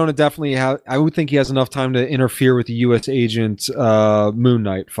he's going to definitely have. I would think he has enough time to interfere with the U.S. agent Moon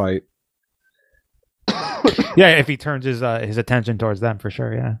Knight fight. Yeah, if he turns his attention towards them, for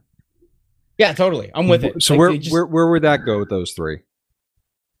sure, yeah. Yeah, totally. I'm with it. So Like, where would that go with those three?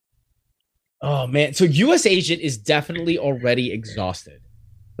 Oh man, so U.S. Agent is definitely already exhausted.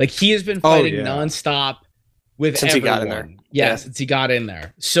 Like he has been fighting yeah. nonstop with Since he everyone. got in there. Yeah, Yeah. since he got in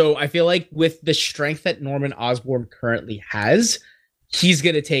there. So I feel like with the strength that Norman Osborn currently has, he's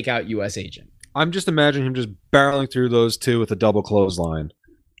gonna take out U.S. Agent. I'm just imagining him just barreling through those two with a double clothesline.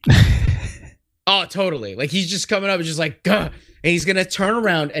 Oh, totally. Like he's just coming up and just like, Gah! And he's gonna turn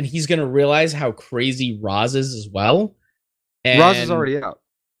around and he's gonna realize how crazy Roz is as well. And Roz is already out.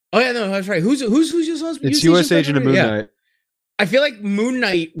 Oh yeah, no, that's right. Who's U.S. husband? It's U.S. agent and Moon Yeah. Knight. I feel like Moon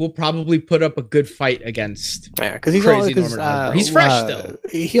Knight will probably put up a good fight against. Yeah, because he's Crazy all, 'cause, Norman Osborn. He's fresh still.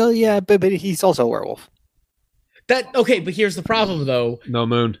 But he's also a werewolf. That okay, but here's the problem though. No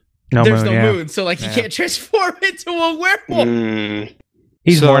Moon. No There's moon, no yeah. moon, so like he Yeah. can't transform into a werewolf. Mm.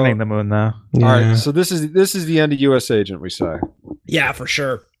 He's So- warning the moon, though. All right, so this is the end of U.S. agent. We say. Yeah, for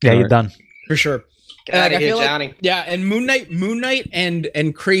sure, Yeah, All you're right. done. for sure. Get Like, out I of here, feel like- Johnny. Yeah, and Moon Knight,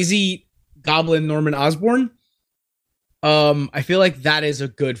 and crazy Goblin Norman Osborn. I feel like that is a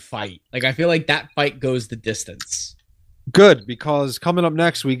good fight. Like I feel like that fight goes the distance. Good, because coming up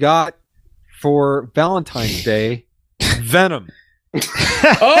next, we got for Valentine's Day, Venom.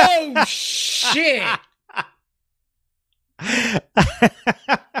 Oh shit!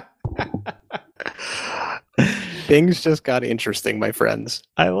 Things just got interesting, my friends.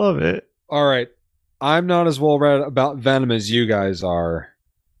 I love it. All right. I'm not as well read about Venom as you guys are.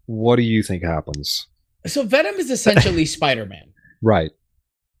 What do you think happens? So Venom is essentially Spider-Man. Right.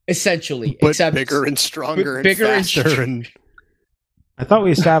 Essentially, But except bigger and stronger and bigger and faster. And I thought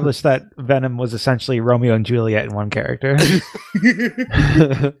we established that Venom was essentially Romeo and Juliet in one character.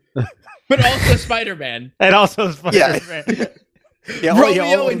 but also Spider-Man. And also Spider-Man. yeah,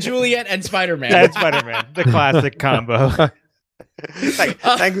 Romeo and Juliet and Spider-Man. That's Spider-Man. The classic combo.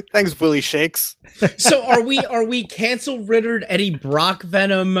 Thanks, Willie Shakes. So are we cancel Rittered Eddie Brock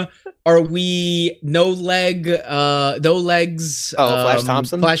Venom? Are we no legs?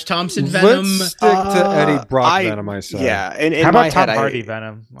 Flash Thompson Venom. Let's stick to Eddie Brock Venom, I say. Yeah, in How my about Tom head, Hardy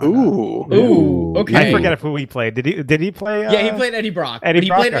Venom? Why not? Ooh, okay. I forget who he played. Did he play? Yeah, he played Eddie Brock. Eddie but he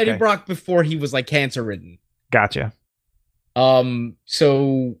Brock? played Eddie Okay. Brock before he was like cancer ridden. Gotcha.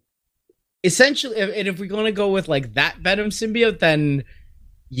 So essentially, and if we're gonna go with like that Venom symbiote, then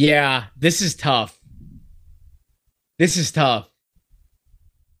yeah, this is tough.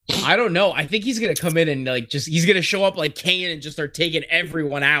 I don't know. I think he's gonna come in and like he's gonna show up like Kane and just start taking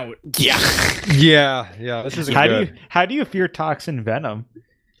everyone out. Yeah. Yeah. This is good. How do you fear Toxin Venom?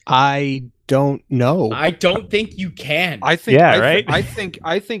 I don't know. I don't think you can. I think. Yeah, I right?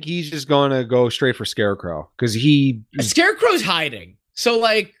 think he's just going to go straight for Scarecrow because Scarecrow's hiding. So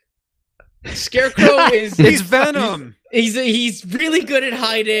like, Scarecrow is it's Venom. He's really good at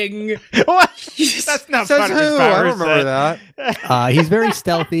hiding. What? That's not Says part of his who? power I don't remember set. that. He's very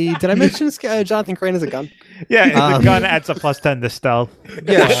stealthy. Did I mention Jonathan Crane as a gun? Yeah, the gun adds a +10 to stealth.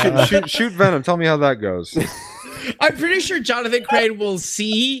 Yeah, shoot Venom. Tell me how that goes. I'm pretty sure Jonathan Crane will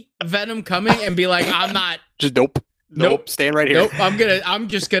see Venom coming and be like, "I'm not. Just nope. Staying right here. Nope. I'm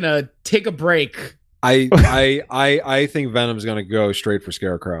just gonna take a break." I think Venom's going to go straight for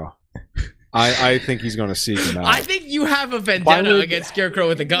Scarecrow. I think he's going to seek him out. I think you have a vendetta against Scarecrow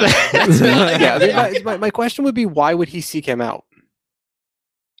with a gun. That's My question would be, why would he seek him out?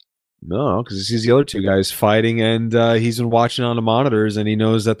 No, because he sees the other two guys fighting, and he's been watching on the monitors, and he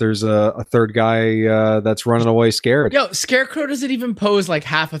knows that there's a third guy that's running away scared. Yo, Scarecrow doesn't even pose like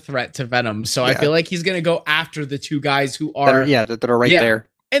half a threat to Venom, so I feel like he's gonna go after the two guys who are that are right there.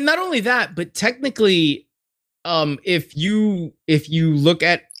 And not only that, but technically, if you look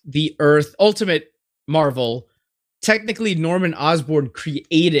at the Earth Ultimate Marvel, technically Norman Osborn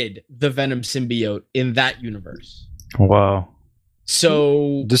created the Venom symbiote in that universe. Whoa.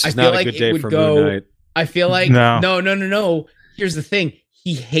 So This is I feel not a like good it day would for go. Moon Knight. I feel like No. Here's the thing: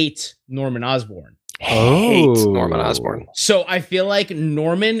 he hates Norman Osborn. Hates Norman Osborn. So I feel like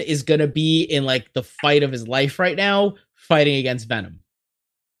Norman is gonna be in like the fight of his life right now, fighting against Venom.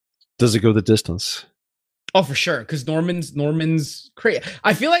 Does it go the distance? Oh, for sure, because Norman's crazy.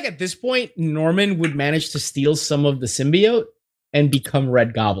 I feel like at this point, Norman would manage to steal some of the symbiote and become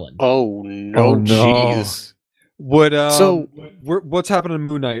Red Goblin. Oh no, jeez. What's happening in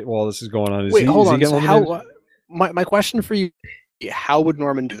Moon Knight while this is going on? Hold on. So how? My question for you: how would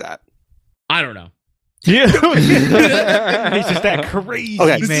Norman do that? I don't know. Yeah. He's just that crazy,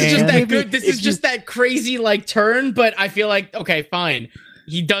 Okay. This man. is just that good. This is just that crazy like turn. But I feel like okay, fine.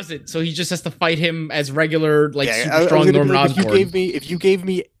 He doesn't, so he just has to fight him as regular, like super strong Norman Osborn. If you gave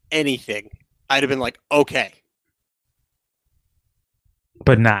me anything, I'd have been like, okay.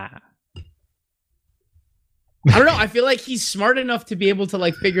 But nah. I don't know. I feel like he's smart enough to be able to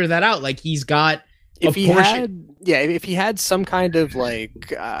like figure that out. Like he's got if he had some kind of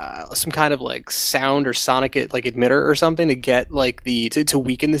like sound or sonic like emitter or something to get like to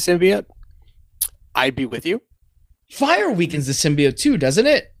weaken the symbiote, I'd be with you. Fire weakens the symbiote too, doesn't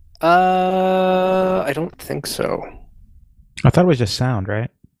it? I don't think so. I thought it was just sound, right?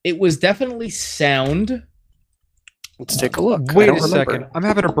 It was definitely sound. Let's take a look. Wait a second. I'm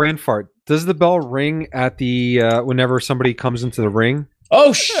having a brain fart. Does the bell ring at the whenever somebody comes into the ring?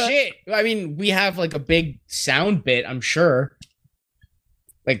 Oh shit! I mean, we have like a big sound bit. I'm sure.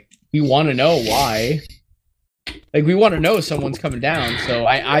 Like we want to know why. Like we want to know someone's coming down. So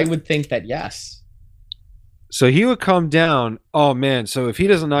I would think that yes. So he would come down. Oh man! So if he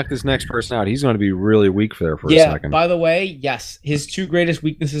doesn't knock this next person out, he's going to be really weak for a second. By the way, yes, his two greatest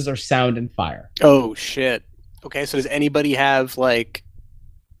weaknesses are sound and fire. Oh shit! Okay, so does anybody have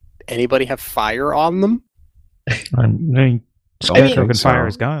fire on them? I mean, Scarecrow can fire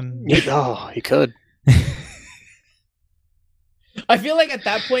his gun. Oh, he could. I feel like at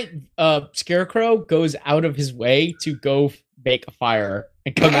that point, Scarecrow goes out of his way to go make a fire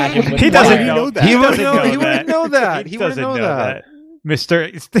and come at him. With He fire. doesn't know that. He wouldn't doesn't know. He that. wouldn't know that. He He wouldn't doesn't know that. Mister.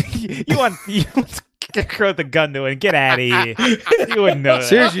 You want Scarecrow the gun to him? Get out of here! You wouldn't know that.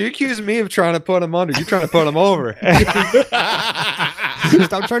 Seriously, you accuse me of trying to put him under. You're trying to put him over.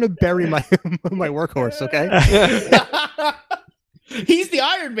 Stop trying to bury my my workhorse, okay? He's the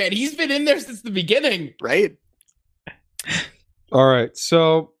Iron Man. He's been in there since the beginning. Right? All right.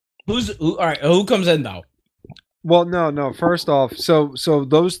 So, All right, who comes in though? well, no. First off, so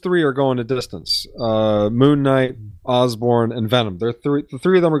those three are going to distance. Moon Knight, Osborn, and Venom. The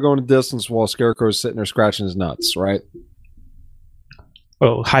three of them are going to distance while Scarecrow's sitting there scratching his nuts. Right?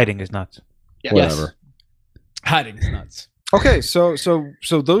 Oh, hiding is nuts. Yeah. Whatever. Hiding is nuts. Okay. So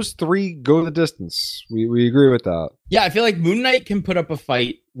those three go the distance. We agree with that. Yeah, I feel like Moon Knight can put up a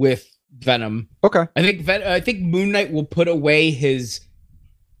fight with Venom. Okay. I think Moon Knight will put away his.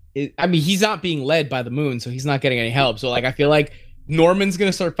 I mean, he's not being led by the Moon, so he's not getting any help. So, like, I feel like Norman's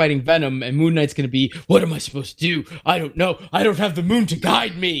gonna start fighting Venom, and Moon Knight's gonna be, "What am I supposed to do? I don't know. I don't have the Moon to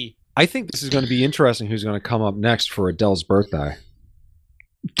guide me." I think this is going to be interesting. Who's going to come up next for Adele's birthday?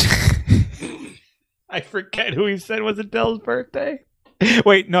 I forget who he said was Adele's birthday.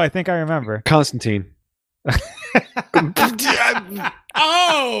 Wait, no, I think I remember. Constantine.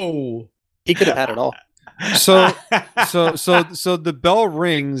 Oh, He could have had it all. So the bell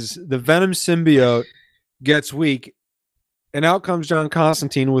rings. The Venom symbiote gets weak, and out comes John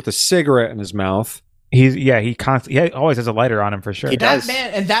Constantine with a cigarette in his mouth. He always has a lighter on him for sure. He does.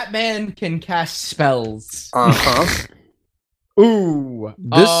 that man can cast spells. Uh-huh. Ooh,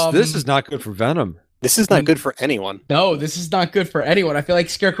 This is not good for Venom. This is not good for anyone. no, this is not good for anyone. I feel like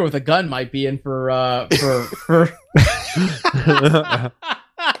Scarecrow with a gun might be in for.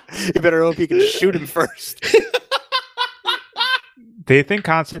 You better hope you can shoot him first. Do you think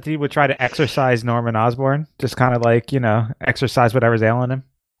Constantine would try to exorcise Norman Osborn? Just kind of like, exorcise whatever's ailing him?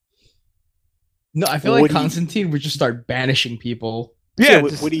 No, I feel like Would he- Constantine would just start banishing people. Yeah,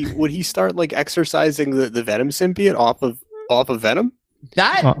 would he start like exercising the Venom symbiote off of Venom?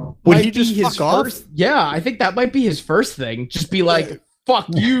 That Would might he just be his fuck off? first. Yeah, I think that might be his first thing. Just be like, "Fuck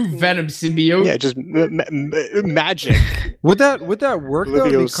you, Venom symbiote." Yeah, just magic. Would that work though?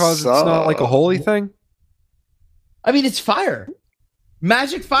 Leviosa. Because it's not like a holy thing. I mean, it's fire.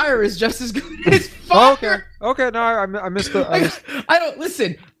 Magic fire is just as good as Oh, fire. okay. No, I missed the. I don't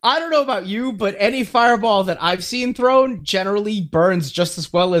listen. I don't know about you, but any fireball that I've seen thrown generally burns just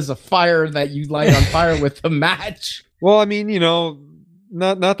as well as a fire that you light on fire with a match. Well, I mean,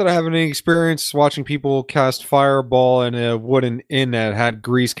 not that I have any experience watching people cast fireball in a wooden inn that had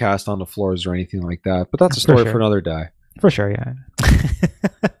grease cast on the floors or anything like that. But that's a For story sure. for another day. for sure, yeah.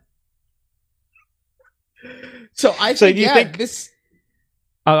 So I So think, you yeah, think- this.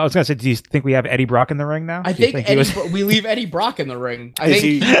 I was gonna say, do you think we have Eddie Brock in the ring now? I Do you think he was- we leave Eddie Brock in the ring. I Is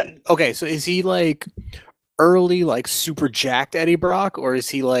think he okay? So is he like early, like super jacked Eddie Brock, or is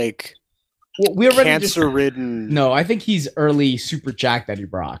he like well, we already just- cancer-ridden? No, I think he's early super jacked Eddie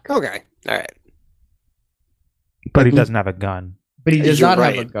Brock. Okay, all right. but he doesn't have a gun. But he does You're not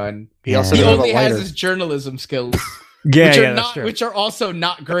have right. a gun. He also He doesn't have only a has lighter. his journalism skills, Yeah, which are that's not, true. which are also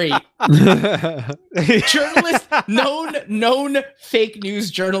not great. Journalist, known fake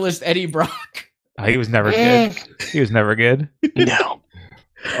news journalist Eddie Brock. Oh, he was never good. He was never good. No.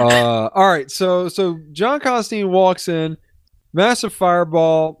 All right, so John Constantine walks in, massive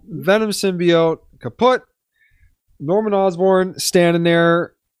fireball, Venom symbiote, kaput. Norman Osborn standing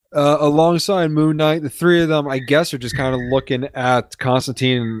there alongside Moon Knight. The three of them, I guess, are just kind of looking at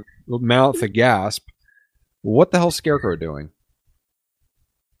Constantine and mouth aghast. What the hell's Scarecrow doing?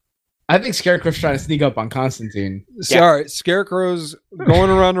 I think Scarecrow's trying to sneak up on Constantine. So, Yeah. all right, Scarecrow's going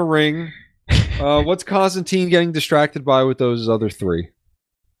around the ring. What's Constantine getting distracted by with those other three?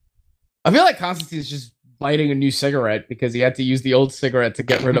 I feel like Constantine's just lighting a new cigarette because he had to use the old cigarette to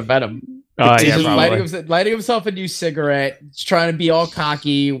get rid of Venom. Oh, He's yeah, just probably. lighting himself a new cigarette, just trying to be all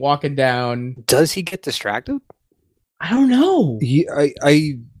cocky, walking down. Does he get distracted? I don't know. I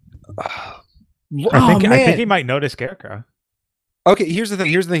think he might notice Scarecrow. Okay, here's the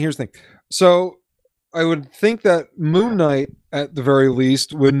thing. So I would think that Moon Knight, at the very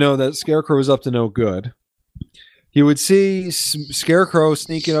least, would know that Scarecrow is up to no good. He would see Scarecrow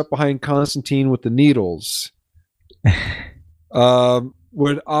sneaking up behind Constantine with the needles.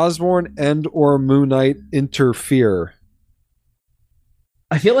 Would Osborn and or Moon Knight interfere?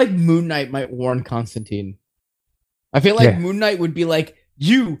 I feel like Moon Knight might warn Constantine. I feel like Yeah. Moon Knight would be like,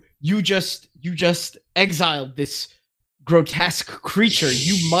 you just exiled this grotesque creature.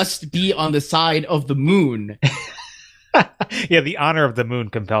 You must be on the side of the moon. Yeah, the honor of the moon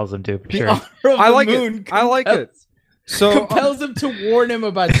compels him to. For The sure. honor of I the like moon it. I like it. So compels him to warn him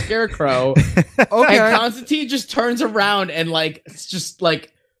about Scarecrow. okay. And Constantine just turns around and like it's just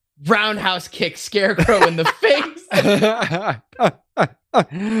like roundhouse kicks Scarecrow in the face.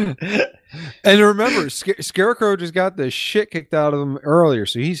 And remember, Scarecrow just got the shit kicked out of him earlier,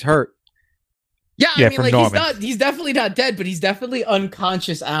 so he's hurt. Yeah, Yeah, I mean, from like Norman. he's definitely not dead, but he's definitely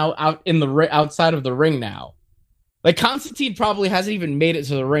unconscious out in the outside of the ring now. Like Constantine probably hasn't even made it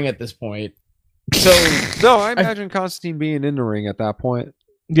to the ring at this point. So No, I imagine Constantine being in the ring at that point.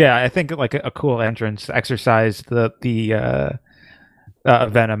 Yeah, I think like a cool entrance, exercise the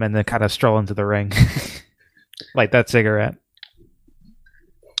Venom, and then kind of stroll into the ring, light that cigarette.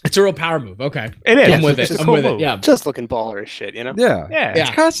 it's a real power move. Okay, It is. I'm with It's it. a I'm cool with it. move. Yeah. Just looking baller as shit, you know? Yeah. Yeah.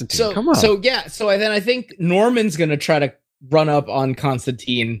 It's Constantine. So Come on. So then I think Norman's gonna try to run up on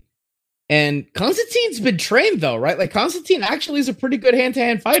Constantine, and Constantine's been trained though, right? Like Constantine actually is a pretty good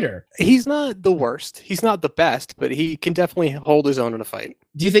hand-to-hand fighter. He's not the worst. He's not the best, but he can definitely hold his own in a fight.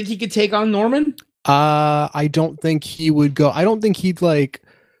 Do you think he could take on Norman? I don't think he would go. I don't think he'd like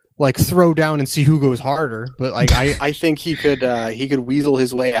throw down and see who goes harder. But like I think he could weasel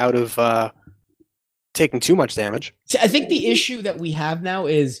his way out of taking too much damage. See, I think the issue that we have now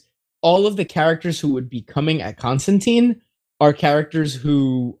is all of the characters who would be coming at Constantine are characters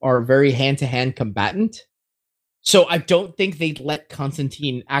who are very hand-to-hand combatant. So I don't think they'd let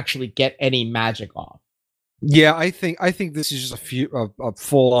Constantine actually get any magic off. Yeah, I think this is just a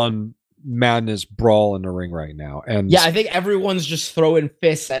full on madness brawl in the ring right now. And Yeah, I think everyone's just throwing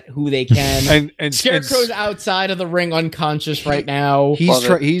fists at who they can. and Scarecrow's outside of the ring unconscious right now.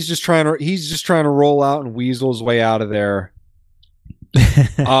 he's just trying to roll out and weasel his way out of there.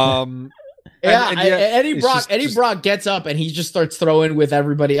 Yeah, Eddie it's Brock gets up and he just starts throwing with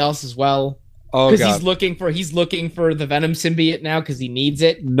everybody else as well. Oh Because god. he's looking for the Venom symbiote now because he needs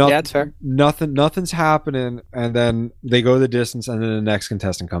it. Nothing, Yeah, it's fair. nothing's happening, and then they go the distance, and then the next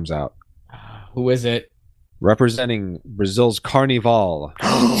contestant comes out, Who is it? representing Brazil's Carnival,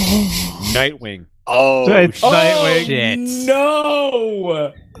 Nightwing. Oh, It's Nightwing. Shit.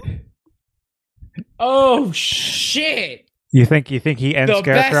 No. Oh shit! You think he ends The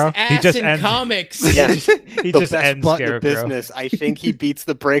Scarecrow? best ass He just in ends. comics. Yeah. He the just best ends butt in the Scarecrow. business. I think he beats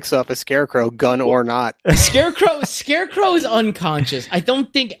the brakes off a Scarecrow, gun or not. Scarecrow is unconscious. I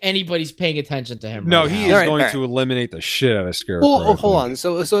don't think anybody's paying attention to him. No, right he now. is Alright, going alright. to eliminate the shit out of Scarecrow. Well, hold on.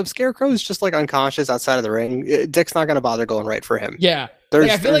 So if Scarecrow is just like unconscious outside of the ring, Dick's not going to bother going right for him. Yeah, There's,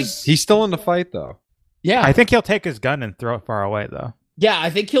 I feel like there's- He's still in the fight though. yeah, I think he'll take his gun and throw it far away, though. yeah. I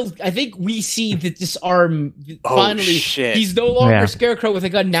think we see that this arm Oh, finally. shit. He's no longer Yeah. Scarecrow with a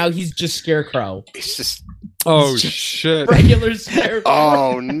gun. Now he's just Scarecrow. it's just Oh It's just shit! Regular Scarecrow.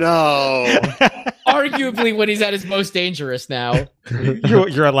 oh no. Arguably when he's at his most dangerous now.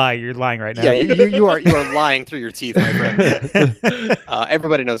 You're a lie. You're lying right now. Yeah, you are lying through your teeth, my friend.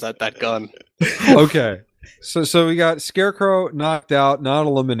 Everybody knows that gun. Okay, so we got Scarecrow knocked out, not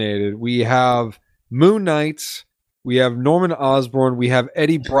eliminated. We have Moon Knight. We have Norman Osborn. We have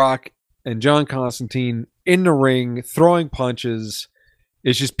Eddie Brock and John Constantine in the ring throwing punches.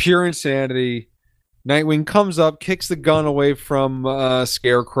 It's just pure insanity. Nightwing comes up, kicks the gun away from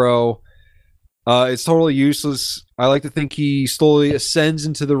Scarecrow. It's totally useless. I like to think he slowly ascends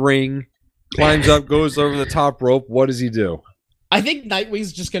into the ring, climbs up, goes over the top rope. What does he do? I think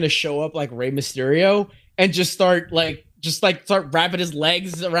Nightwing's just gonna show up like Rey Mysterio and just start wrapping his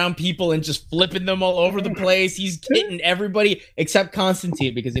legs around people and just flipping them all over the place. He's hitting everybody except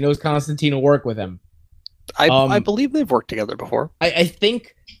Constantine because he knows Constantine will work with him. I believe they've worked together before. I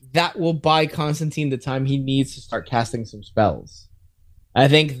think that will buy Constantine the time he needs to start casting some spells. I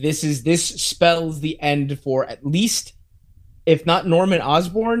think this spells the end for at least, if not Norman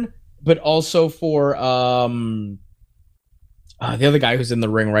Osborn, but also for the other guy who's in the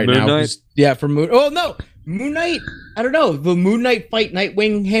ring right Moon now. Knight? For Moon. Oh no, Moon Knight. I don't know. Will Moon Knight fight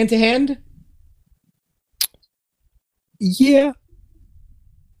Nightwing hand to hand? Yeah.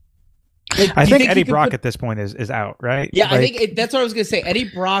 Like, I do you think he Eddie could Brock put- at this point is out, right? Yeah, I Like, think that's what I was gonna say. Eddie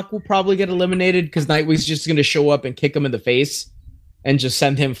Brock will probably get eliminated because Nightwing's just gonna show up and kick him in the face and just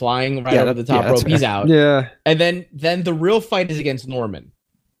send him flying right Yeah, out of the top that's rope. He's out. Yeah. And then the real fight is against Norman.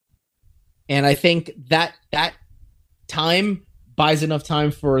 And I think that time buys enough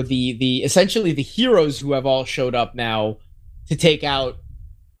time for the essentially the heroes who have all showed up now to take out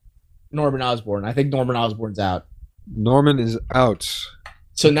Norman Osborn. I think Norman Osborn's out. Norman is out.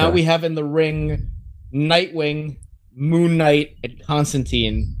 So now Okay. we have in the ring Nightwing, Moon Knight, and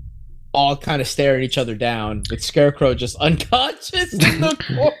Constantine all kind of staring each other down with Scarecrow just unconscious in the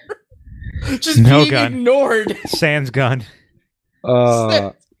corner. Just No being gun. ignored. Sans gun.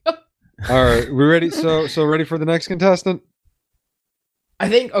 All right, we ready? So ready for the next contestant? I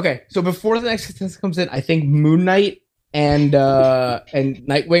think okay. So before the next contestant comes in, I think Moon Knight and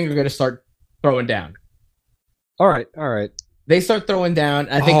Nightwing are going to start throwing down. All right. They start throwing down.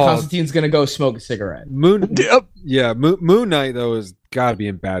 I think Oh. Constantine's going to go smoke a cigarette. Moon Yep. Moon Knight though is got to be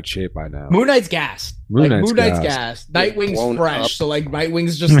in bad shape by now. Moon Knight's gassed. Moon Moon Knight's Knight's gassed. gassed. Nightwing's blown fresh. up. So like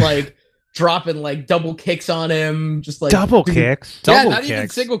Nightwing's just like dropping like double kicks on him, just like Double kicks. Yeah, Double not even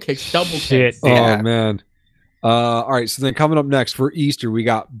kicks. single kicks, double Shit. kicks. Yeah. Oh man. All right, so then coming up next for Easter, we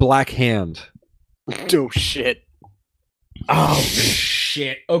got Black Hand. Oh shit. Oh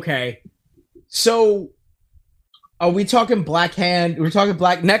shit. Okay. So are we talking Black Hand? We're talking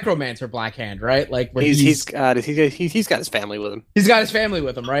Black Necromancer Black Hand, right? Like where He's got his family with him. he's got his family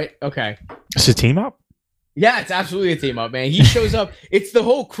with him, right? Okay. It's a team up? Yeah, it's absolutely a team up, man. He shows up. It's the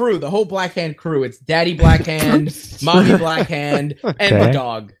whole crew, the whole Black Hand crew. It's Daddy Black Hand, Mommy Black Hand, and the Okay.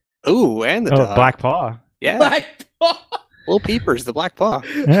 dog. Ooh, and the Oh, dog. Black Paw. Yeah. Black Little Peepers, the Black Paw.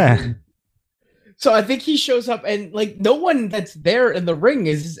 Yeah. So I think he shows up, and like no one that's there in the ring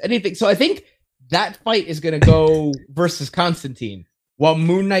is anything. So I think that fight is going to go versus Constantine, while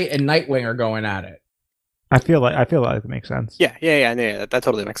Moon Knight and Nightwing are going at it. I feel like it makes sense. Yeah, that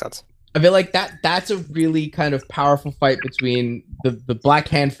totally makes sense. I feel like that's a really kind of powerful fight between the Black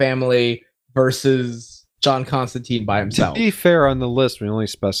Hand family versus John Constantine by To himself. be fair, on the list, we only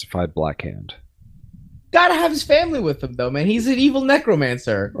specified Black Hand. Gotta have his family with him though, man. He's an evil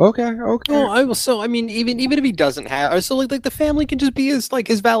necromancer. Okay. I mean, even if he doesn't have, so like the family can just be his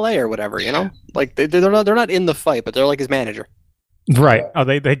valet or whatever, you know. Like they're not in the fight, but they're like his manager. Right. Oh,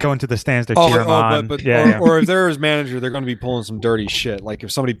 they go into the stands to cheer him on. But yeah. or if they're his manager, they're going to be pulling some dirty shit. Like if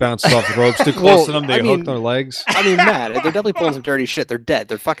somebody bounces off the ropes too close Well, to them, they I mean- hook their legs. I mean, Matt, they're definitely pulling some dirty shit. They're dead.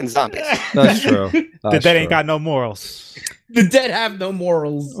 They're fucking zombies. That's true. The That's dead ain't true. got no morals. The dead have no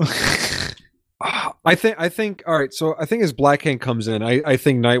morals. I think. All right. So I think as Black Hand comes in, I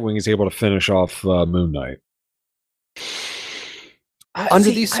think Nightwing is able to finish off Moon Knight.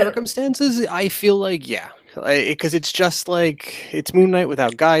 Under these circumstances, I feel like because it's just like it's Moon Knight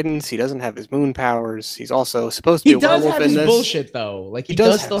without guidance. He doesn't have his moon powers. He's also supposed to he be a does werewolf have in his this. bullshit though. Like he He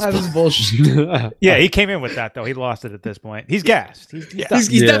does does still have have his his bullshit. Yeah, he came in with that though. He lost it at this point. He's gassed. He's done. He's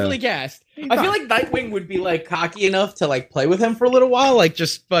Yeah. definitely gassed. I feel like Nightwing would be like cocky enough to like play with him for a little while, like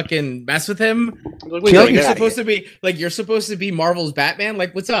just fucking mess with him. Like, Like, get you're outta supposed here. to be like you're supposed to be Marvel's Batman.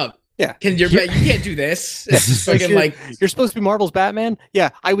 Like, what's up? Yeah. You can't do this. It's just fucking You're- like You're supposed to be Marvel's Batman. Yeah,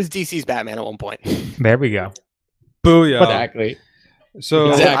 I was DC's Batman at one point. There we go. Booyah. exactly. So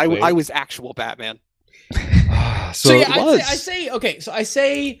Exactly. I was actual Batman. So yeah, it was. I say okay. So I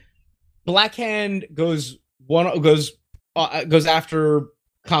say Black Hand goes after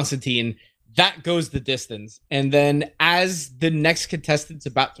Constantine. That goes the distance, and then as the next contestant's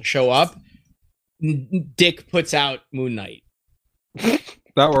about to show up, Dick puts out Moon Knight.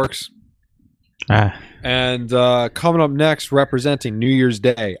 that works. Ah. And coming up next, representing New Year's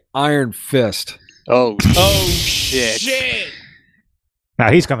Day, Iron Fist. Oh, Oh shit.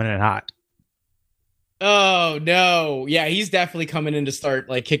 Now he's coming in hot. Oh no! Yeah, he's definitely coming in to start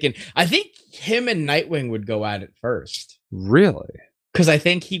like kicking. I think him and Nightwing would go at it first Really? because I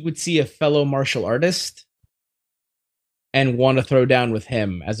think he would see a fellow martial artist and want to throw down with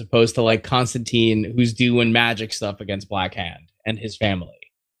him, as opposed to like Constantine, who's doing magic stuff against Black Hand and his family.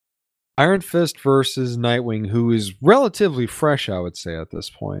 Iron Fist versus Nightwing, who is relatively fresh, I would say, at this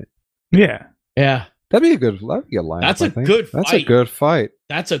point. Yeah. Yeah, That'd be a good lineup. That's a I think. good That's a fight. good fight.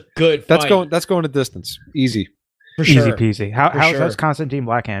 that's a good. That's fight, going a distance. Easy. for Easy sure. peasy. For How's sure. Constantine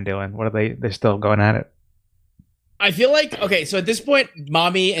Blackhand doing? What are they're still going at it? I feel like okay. So at this point,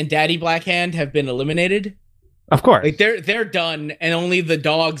 Mommy and Daddy Black Hand have been eliminated. Of course. Like they're done, and only the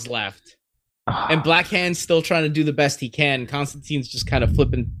dogs left. And Black Hand's still trying to do the best he can. Constantine's just kind of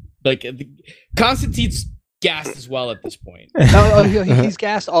flipping. Like Constantine's gassed as well at this point. He's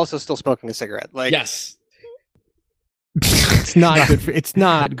gassed. Also, still smoking a cigarette. Like, Yes. it's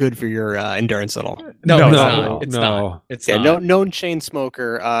not good for your endurance at all. No, No, it's no, not. It's no. not. It's Yeah, not. known chain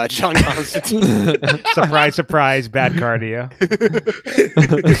smoker, John Constantine. Surprise, surprise, bad cardio.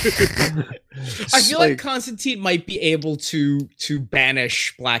 I feel like Constantine might be able to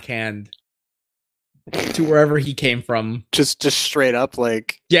banish Black Hand to wherever he came from. just straight up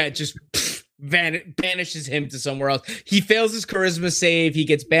like Yeah, just banishes him to somewhere else. He fails his charisma save. He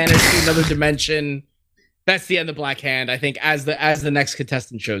gets banished to another dimension. That's the end of Black Hand, I think, as the next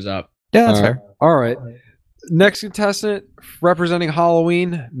contestant shows up. yeah, that's All right. fair. All right. Next contestant representing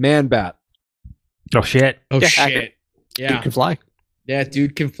Halloween, Man Bat. Oh shit. Oh Yeah, shit! accurate. Yeah, Dude can fly. Yeah,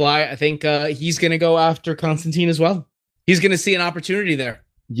 dude can fly. I think he's going to go after Constantine as well. He's going to see an opportunity there.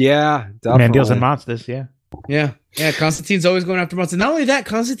 Yeah, definitely. Man deals and monsters, yeah. Yeah. Constantine's always going after monsters. Not only that,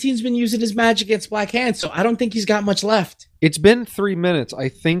 Constantine's been using his magic against Black Hand, so I don't think he's got much left. It's been 3 minutes. I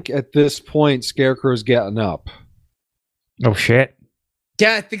think at this point, Scarecrow's getting up. Oh, shit.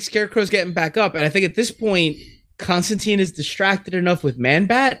 Yeah, I think Scarecrow's getting back up, and I think at this point, Constantine is distracted enough with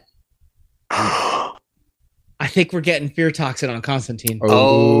Man-Bat. I think we're getting Fear Toxin on Constantine.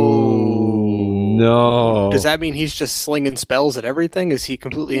 Oh, no. Does that mean he's just slinging spells at everything? Is he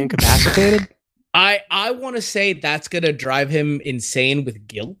completely incapacitated? I want to say that's going to drive him insane with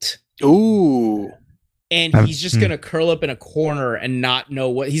guilt. Ooh. And he's just going to curl up in a corner and not know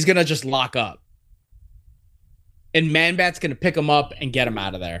what... He's going to just lock up. And Man-Bat's going to pick him up and get him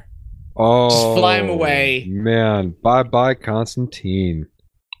out of there. Oh, just fly him away. Man, bye-bye, Constantine.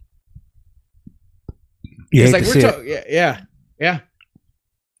 You It's hate like to see we're it. yeah.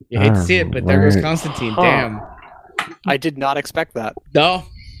 You hate to see it, but there goes Constantine. Huh. Damn. I did not expect that. No.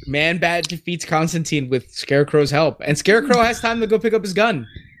 Man-Bat defeats Constantine with Scarecrow's help. And Scarecrow has time to go pick up his gun.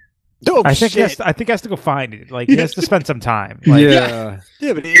 Oh, I think shit. he has to go find it. Like, he has to spend some time. Like, Yeah.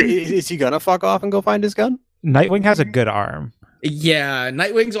 Yeah, but is he gonna fuck off and go find his gun? Nightwing has a good arm. Yeah,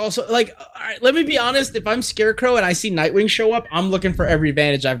 Nightwing's also... Like, all right, let me be honest. If I'm Scarecrow and I see Nightwing show up, I'm looking for every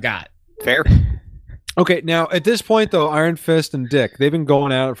advantage I've got. Fair. Okay, now, at this point, though, Iron Fist and Dick, they've been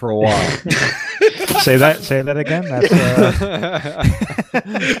going at it for a while. Say that again. That's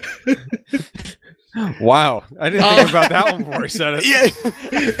Wow. I didn't think about that one before I said it.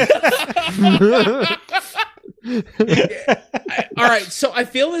 All right, so I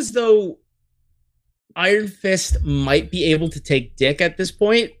feel as though Iron Fist might be able to take Dick at this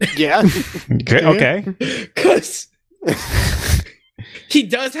point. Yeah. okay. Because he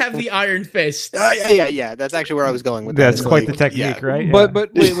does have the Iron Fist. Yeah. That's actually where I was going with that. That's It's quite like, the technique, yeah. right? But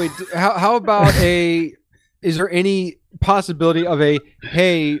wait. How about is there any possibility of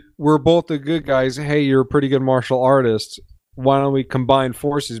hey, we're both the good guys. Hey, you're a pretty good martial artist. Why don't we combine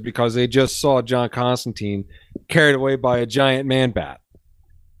forces? Because they just saw John Constantine carried away by a giant Man-Bat.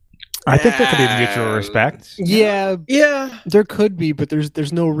 I think there could be mutual respect. Yeah, Yeah. there could be, but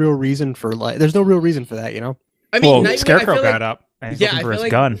there's no real reason for there's no real reason for that, you know? I mean, Well, Nightwing, Scarecrow I feel got like, up and he's Yeah, looking for I his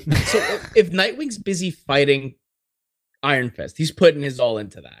feel gun. So if Nightwing's busy fighting Iron Fist, he's putting his all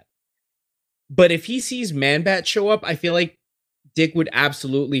into that. But if he sees Man-Bat show up, I feel like Dick would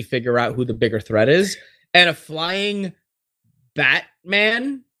absolutely figure out who the bigger threat is. And a flying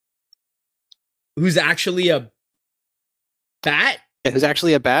Batman who's actually a bat, And who's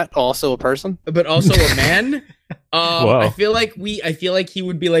actually a bat, also a person? but also a man. Whoa. I feel like he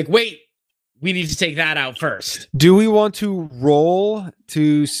would be like, wait, we need to take that out first. Do we want to roll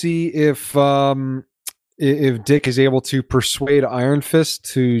to see if Dick is able to persuade Iron Fist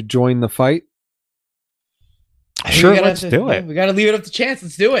to join the fight? Sure, We gotta let's do it. We gotta leave it up to chance.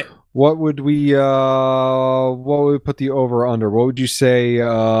 Let's do it. What would we put the over under? What would you say?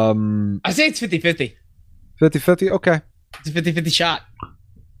 I say it's 50-50. 50-50? Okay. It's a 50-50 shot.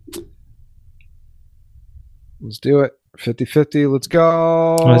 Let's do it. 50-50. Let's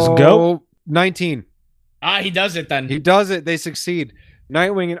go. Let's go. 19. He does it then. He does it. They succeed.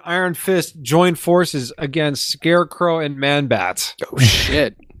 Nightwing and Iron Fist join forces against Scarecrow and Man-Bat. Oh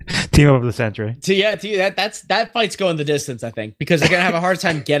shit. Team of the century. That fight's going the distance, I think, because they're gonna have a hard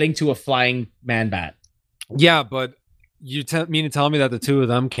time getting to a flying Man-Bat. Yeah, but you mean to tell me that the two of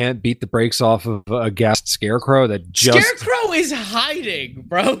them can't beat the brakes off of a gassed Scarecrow that just... Scarecrow is hiding,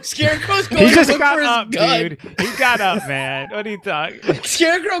 bro. Scarecrow's going He to just look got for his up, gun. dude. He got up, man. What are you talking?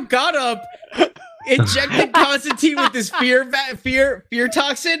 Scarecrow got up, injected Constantine with his fear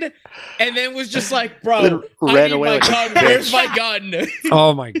toxin, and then was just like, "Bro, Then I ran need away my like a gun. bitch. Where's my gun?"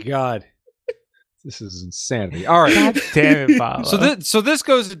 Oh my god. This is insanity. All right. God damn it, Paulo. So this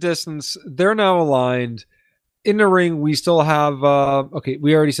goes a distance. They're now aligned. In the ring, we still have okay,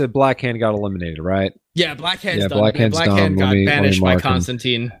 we already said Black Hand got eliminated, right? Yeah, Black Hand's Yeah, done. Black Hand's done. Hand got Let me banished by mark him.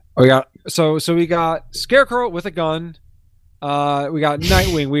 Constantine. We got so we got Scarecrow with a gun. We got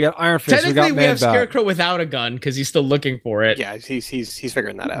Nightwing, we got Iron Fist, we got Technically, we have Man-Bat. Scarecrow without a gun because he's still looking for it. Yeah, he's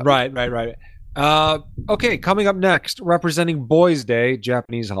figuring that out. Right. Okay, coming up next, representing Boys' Day,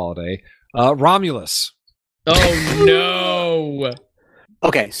 Japanese holiday, Romulus. Oh no!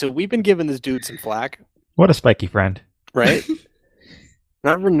 Okay, so we've been giving this dude some flack, What a spiky friend. right?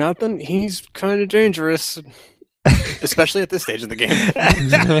 Not for nothing, he's kind of dangerous, especially at this stage of the game.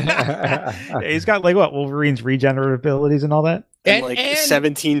 He's got like what Wolverine's regenerative abilities and all that. And, And- like and-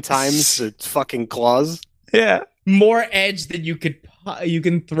 17 times the fucking claws. Yeah, More edge than you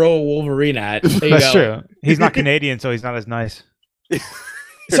can throw a Wolverine at. There you that's go. true. He's not Canadian, so he's not as nice. You're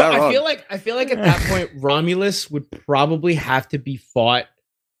So not I wrong. feel like at that point Romulus would probably have to be fought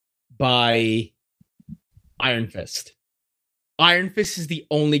by Iron Fist. Iron Fist is the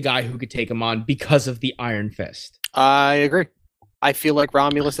only guy who could take him on because of the Iron Fist. I agree. I feel like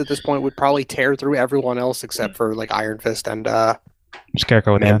Romulus at this point would probably tear through everyone else except for like Iron Fist and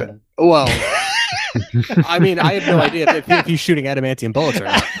Scarecrow at the end. Man-Bat. Well, I mean, I have no idea if he's shooting adamantium bullets or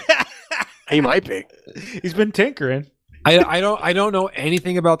not. He might be. He's been tinkering. I don't know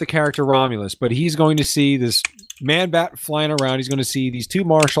anything about the character Romulus, but he's going to see this Man-Bat flying around. He's going to see these two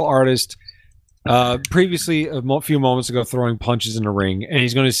martial artists previously a few moments ago throwing punches in the ring, and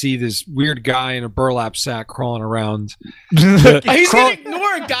he's going to see this weird guy in a burlap sack crawling around. He's gonna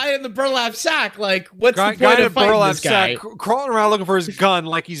ignore a guy in the burlap sack. Like, what's the point in a of fighting burlap this guy? sack crawling around looking for his gun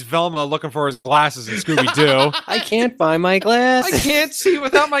like he's Velma looking for his glasses in Scooby-Doo. I can't find my glass. I can't see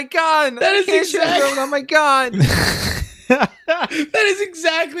without my gun. That is I can't see exact- without my gun. That is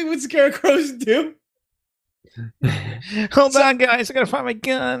exactly what scarecrows do. Hold on, guys. I gotta find my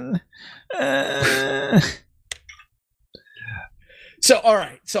gun. So, all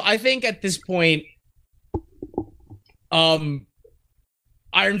right. So, I think at this point, Iron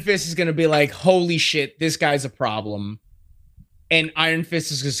Fist is gonna be like, "Holy shit, this guy's a problem," and Iron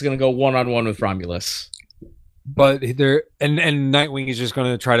Fist is just gonna go one-on-one with Romulus. But and Nightwing is just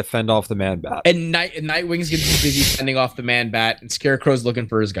going to try to fend off the Man-Bat. And Nightwing's gonna be busy fending off the Man-Bat, and Scarecrow's looking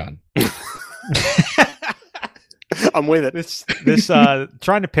for his gun. I'm with it. This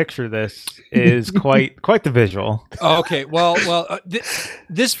trying to picture this is quite the visual. Okay, well,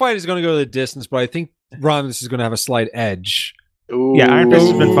 this fight is going to go the distance, but I think Romulus is going to have a slight edge. Ooh. Yeah, Iron Fist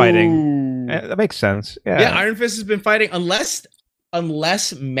has been fighting. That makes sense. Yeah, Iron Fist has been fighting unless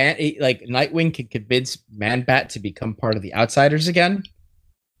Nightwing can convince Man-Bat to become part of the Outsiders again.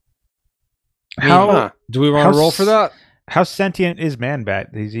 How Do we want to roll for that? How sentient is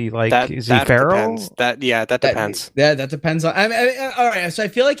Man-Bat? Is he like? Is he that feral? Depends. That depends. Yeah, that depends on. All right, so I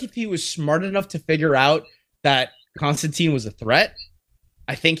feel like if he was smart enough to figure out that Constantine was a threat,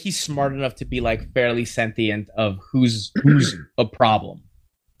 I think he's smart enough to be like fairly sentient of who's a problem.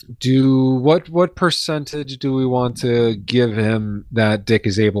 What percentage do we want to give him that Dick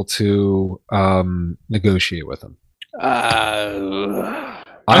is able to negotiate with him? I'm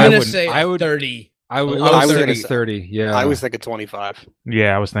I gonna would- say I would 30. I was I was thinking gonna say- 30. Yeah, I was thinking 25.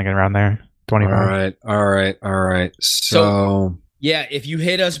 Yeah, I was thinking around there. 25. All right. So Yeah, if you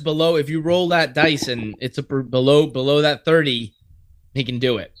hit us below, if you roll that dice and it's below that 30, he can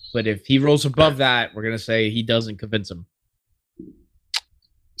do it. But if he rolls above that, we're gonna say he doesn't convince him.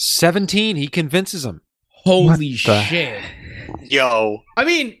 17. He convinces him. Holy What the- shit! Yo, I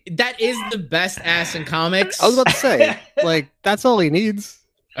mean, that is the best ass in comics. I was about to say, like, that's all he needs.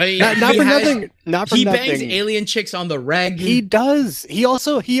 I mean, Not he for has- nothing. Not for He nothing. bangs alien chicks on the reg. He does. He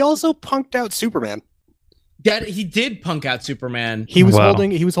also punked out Superman. He did punk out Superman. He was Wow.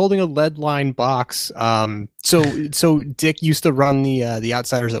 holding a lead line box. So Dick used to run the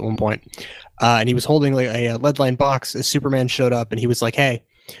Outsiders at one point, and he was holding like a lead line box as Superman showed up, and he was like, "Hey,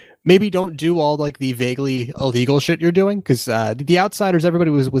 maybe don't do all like the vaguely illegal shit you're doing, because the Outsiders,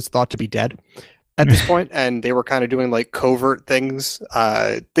 everybody was thought to be dead at this point, and they were kind of doing like covert things.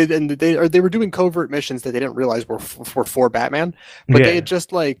 They were doing covert missions that they didn't realize were for Batman, but they had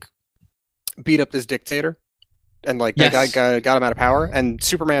just like beat up this dictator." And like Yes. that guy got him out of power, and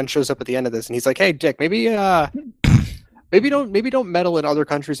Superman shows up at the end of this, and he's like, "Hey, Dick, maybe don't meddle in other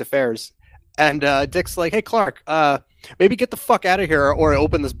countries' affairs." And Dick's like, "Hey, Clark, maybe get the fuck out of here, or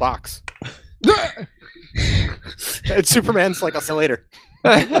open this box." And Superman's like, "I'll see you later."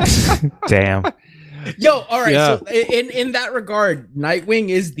 Damn. Yo, all right. Yeah. So in that regard, Nightwing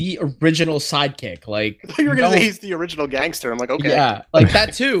is the original sidekick. Like You were gonna no- say he's the original gangster. I'm like, okay. yeah, like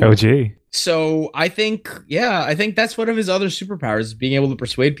that too. OG. So I think that's one of his other superpowers, is being able to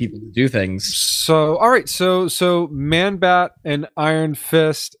persuade people to do things. So all right. So Man-Bat and Iron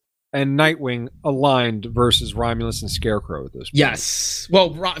Fist and Nightwing aligned versus Romulus and Scarecrow at this point. Yes.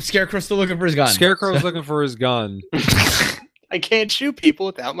 Well, Scarecrow's still looking for his gun. Scarecrow's looking for his gun. I can't shoot people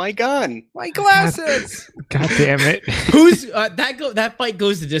without my gun. My glasses. God damn it. Who's that fight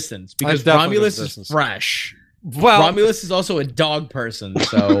goes the distance because definitely Romulus goes the is distance. fresh. Well, Romulus is also a dog person,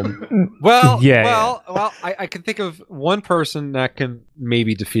 so Yeah. I can think of one person that can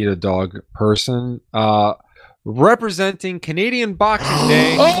maybe defeat a dog person. Representing Canadian Boxing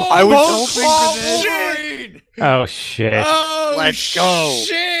Day. I was hoping for this. Shit! Oh shit. Oh, Let's go.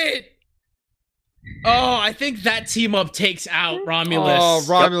 Shit! Oh, I think that team up takes out Romulus. Oh,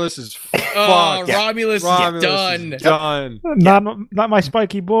 Romulus is fucked. Oh, Romulus, Romulus done. is done. Not my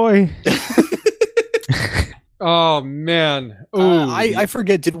spiky boy. Oh man. Ooh. I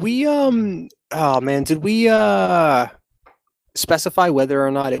forget. Did we specify whether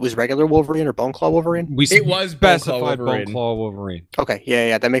or not it was regular Wolverine or Bone Claw Wolverine? It was specified Bone Claw Bone Wolverine. Claw Wolverine. Okay,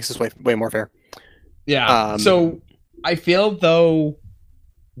 yeah, that makes this way more fair. Yeah. So I feel though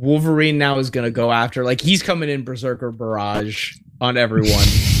Wolverine now is gonna go after, like, he's coming in Berserker Barrage on everyone.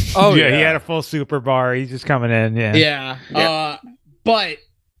 Oh yeah, he had a full super bar. He's just coming in. Yeah. Yeah.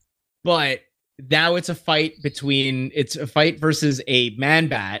 But now it's a fight versus a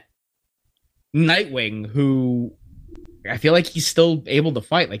Man-Bat, Nightwing, who I feel like he's still able to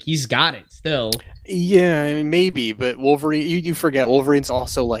fight. Like, he's got it still. Yeah, I mean, maybe, but Wolverine, you forget Wolverine's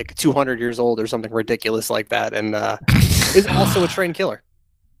also like 200 years old or something ridiculous like that, and is also a trained killer.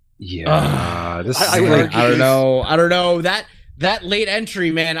 Yeah. This I is would like, argue- I don't know. That late entry,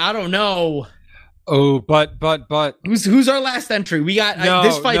 man, I don't know. oh, but Who's our last entry? We got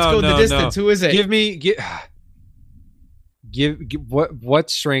this fight's going the distance. Who is it? give what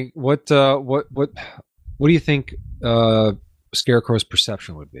strength what do you think Scarecrow's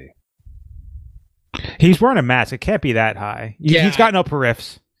perception would be? He's wearing a mask. It can't be that high. Yeah. He's got no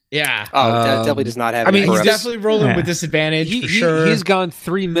periffs. Yeah. Definitely does not have. I mean, any he's peripherals. definitely rolling Yeah. with disadvantage for sure. He's gone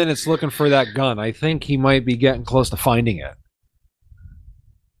 3 minutes looking for that gun. I think he might be getting close to finding it.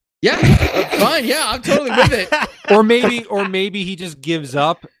 Yeah, fine. Yeah, I'm totally with it. Or maybe he just gives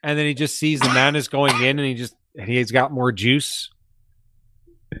up and then he just sees the madness going in and he's got more juice.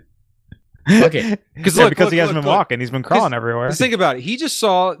 Okay. Because Because he hasn't been walking. He's been crawling everywhere. Let's think about it. He just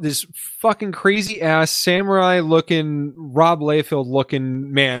saw this fucking crazy ass samurai looking, Rob Layfield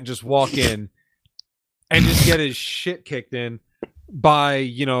looking man just walk in and just get his shit kicked in by,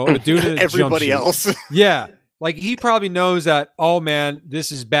 a dude in a everybody jumpsuit. else. Yeah. Like, he probably knows that, oh man,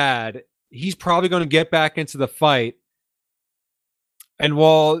 this is bad. He's probably going to get back into the fight. And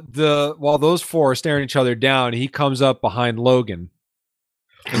while those four are staring each other down, he comes up behind Logan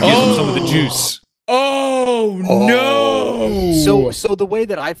and gives him some of the juice. Oh no! So the way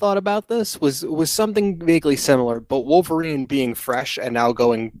that I thought about this was something vaguely similar, but Wolverine being fresh and now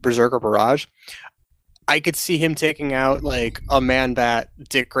going Berserker Barrage, I could see him taking out like a Man-Bat,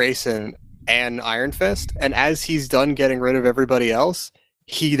 Dick Grayson, and Iron Fist, and as he's done getting rid of everybody else,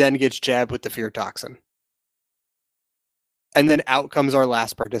 he then gets jabbed with the fear toxin. And then out comes our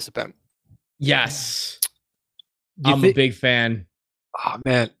last participant. Yes. You I'm a big fan. Oh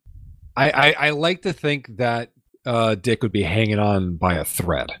man, I like to think that Dick would be hanging on by a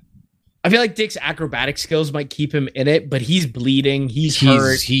thread. I feel like Dick's acrobatic skills might keep him in it, but he's bleeding. He's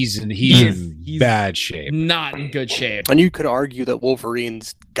hurt. He's in He's bad shape. Not in good shape. And you could argue that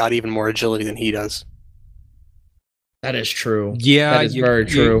Wolverine's got even more agility than he does. That is true. Yeah, That is very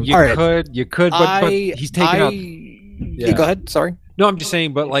true. You All right. could, but he's taking out. Yeah, go ahead. Sorry. No, I'm just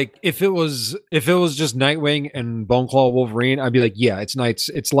saying, but like if it was just Nightwing and Bone Claw Wolverine, I'd be like, yeah, it's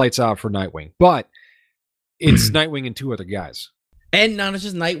lights out for Nightwing. But it's Nightwing and two other guys. And not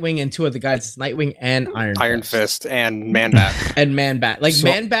just Nightwing and two other guys, it's Nightwing and Iron Fist and Man-Bat. and Man-Bat. Like, So-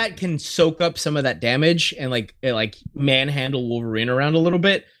 Man-Bat can soak up some of that damage and like manhandle Wolverine around a little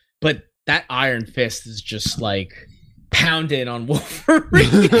bit, but that Iron Fist is just like pounding on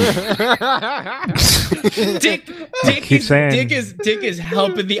Wolverine. Dick is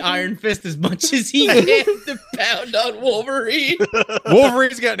helping the Iron Fist as much as he can to pound on Wolverine.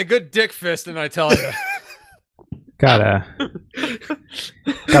 Wolverine's getting a good dick fist, and I tell you. Gotta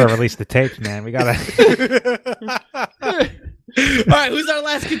release the tapes, man. We gotta. All right, who's our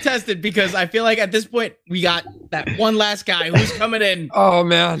last contestant? Because I feel like at this point we got that one last guy who's coming in. Oh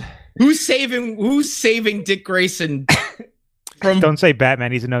man, Who's saving Dick Grayson from? Don't say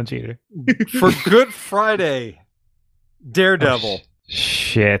Batman. He's a known cheater. for Good Friday, Daredevil.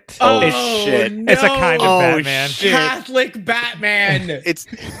 Shit. Oh, shit. No. It's a kind of Batman. shit. Catholic Batman. It's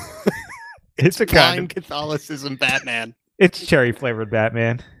It's a blind kind of. Catholicism Batman. It's cherry flavored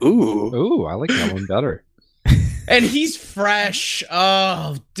Batman. Ooh. Ooh, I like that one better. And he's fresh.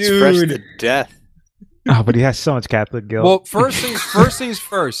 Oh, It's fresh dude. to death. Oh, but he has so much Catholic guilt. Well, first things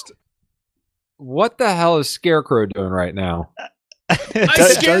first. What the hell is Scarecrow doing right now?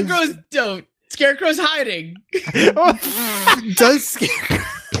 Scarecrow's hiding. Does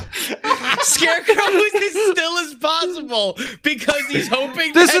Scarecrow is as still as possible because he's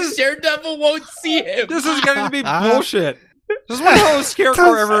hoping This that is- Daredevil won't see him. This is going to be bullshit. This is what the hell is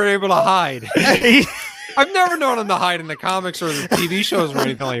Scarecrow ever able to hide? I've never known him to hide in the comics or the TV shows or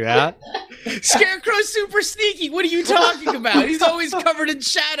anything like that. Scarecrow's super sneaky. What are you talking about? He's always covered in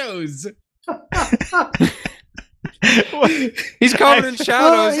shadows. He's covered in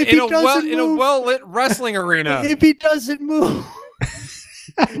shadows if in he a doesn't well move. lit wrestling arena. If he doesn't move.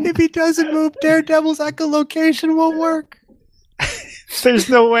 If he doesn't move, Daredevil's echolocation won't work. There's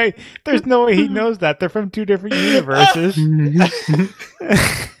no way he knows that. They're from two different universes.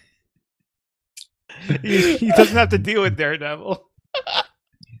 He doesn't have to deal with Daredevil.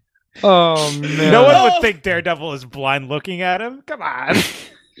 Oh man! No one would think Daredevil is blind looking at him. Come on.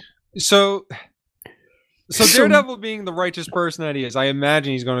 So Daredevil being the righteous person that he is, I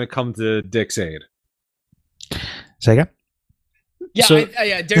imagine he's going to come to Dick's aid. Say again? Yeah, So-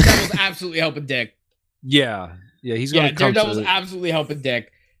 yeah. Daredevil's absolutely helping Dick. Yeah, he's going Yeah, to come Daredevil's to. absolutely helping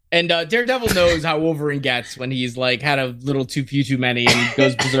Dick. And Daredevil knows how Wolverine gets when he's like had a little too few too many and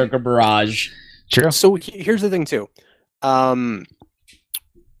goes berserker barrage. True. So here's the thing too.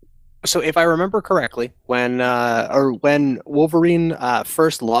 So if I remember correctly, when Wolverine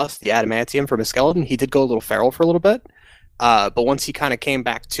first lost the adamantium from his skeleton, he did go a little feral for a little bit. But once he kind of came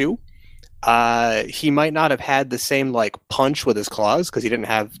back to, he might not have had the same like punch with his claws because he didn't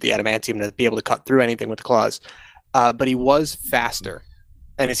have the adamantium to be able to cut through anything with the claws. But he was faster,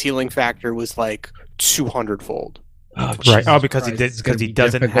 and his healing factor was like 200-fold. Right. Oh, because he Christ, it's gonna he be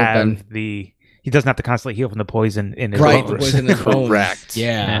doesn't difficult have then. he doesn't have to constantly heal from the poison in his Right, bones. the poison in his bones. Correct.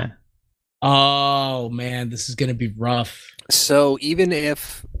 Yeah. Oh man, this is gonna be rough. So even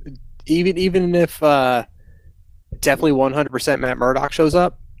if definitely 100% Matt Murdock shows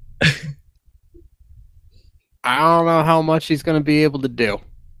up, I don't know how much he's going to be able to do.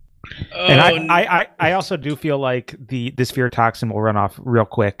 And I also do feel like this fear toxin will run off real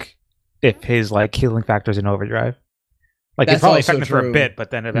quick if his like healing factor's in overdrive. Like That's it's probably also effective for a true. bit,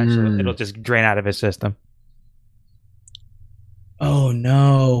 but then eventually it'll just drain out of his system. Oh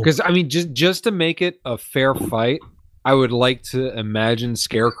no. Because I mean, just to make it a fair fight, I would like to imagine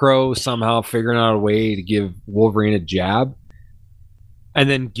Scarecrow somehow figuring out a way to give Wolverine a jab, and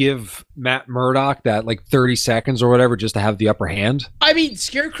then give Matt Murdock that like 30 seconds or whatever just to have the upper hand. I mean,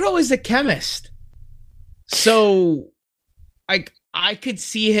 Scarecrow is a chemist, so I could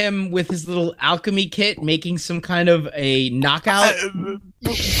see him with his little alchemy kit making some kind of a knockout,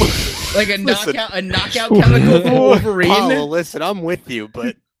 like a Listen. knockout chemical for Wolverine. Paulo, listen, I'm with you,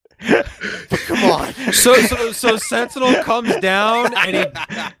 but come on. So Sentinel comes down and he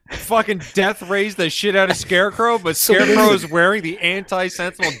fucking death rays the shit out of Scarecrow, but Scarecrow is wearing the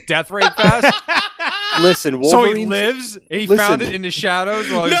anti-Sentinel death ray vest. Listen, So he Wolverine. lives. He Listen. found it in the shadows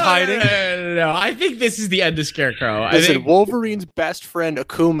while he was hiding. No. I think this is the end of Scarecrow. I Listen, think Wolverine's best friend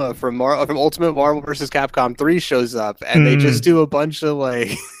Akuma from Ultimate Marvel vs. Capcom 3 shows up, and they just do a bunch of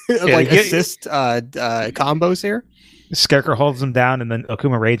like assist combos here. Scarecrow holds him down, and then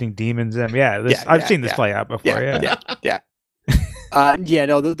Akuma raging demons him. Yeah, I've seen this play out before. The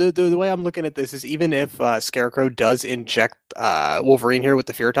way I'm looking at this is even if Scarecrow does inject Wolverine here with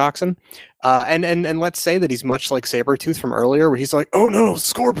the fear toxin, and let's say that he's much like Sabretooth from earlier, where he's like, "Oh no,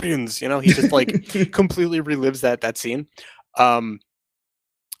 scorpions!" You know, he just like completely relives that scene.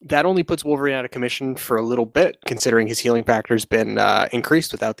 That only puts Wolverine out of commission for a little bit, considering his healing factor's been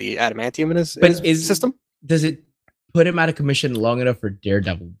increased without the adamantium in his system. Does it put him out of commission long enough for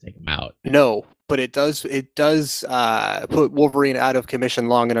Daredevil to take him out? No, but it does put Wolverine out of commission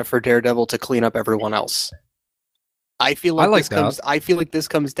long enough for Daredevil to clean up everyone else. I feel like this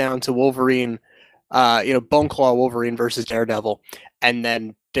comes down to Wolverine, Bone Claw Wolverine versus Daredevil, and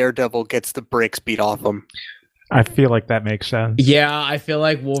then Daredevil gets the brakes beat off him. I feel like that makes sense. Yeah, I feel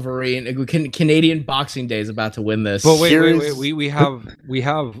like Wolverine, Canadian Boxing Day is about to win this. But wait. We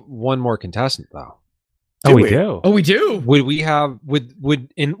have one more contestant though. Oh, we do. Oh, we do. Would we have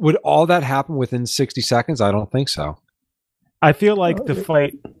would all that happen within 60 seconds? I don't think so. I feel like the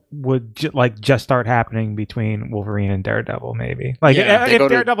fight would just start happening between Wolverine and Daredevil. Maybe like Yeah, if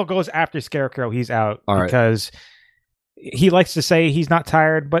Daredevil goes after Scarecrow, he's out All right. because he likes to say he's not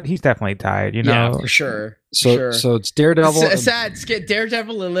tired, but he's definitely tired. You know, Yeah, for sure. So it's Daredevil.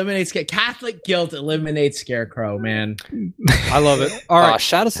 Daredevil eliminates Catholic guilt eliminates Scarecrow. Man, I love it. All right.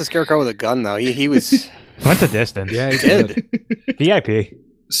 Shout out to Scarecrow with a gun though. He was went the distance. Yeah, he did. VIP.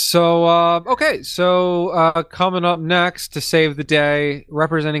 So okay, so coming up next to save the day,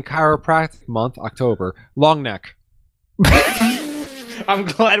 representing Chiropractic Month, October, Long Neck. I'm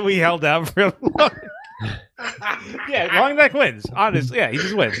glad we held out for long. Yeah, Long Neck wins. Honestly, yeah, he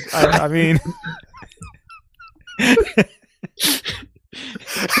just wins. I mean,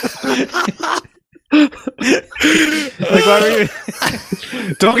 like, why were you?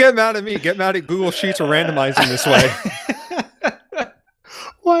 Don't get mad at me. Get mad at Google Sheets for randomizing this way.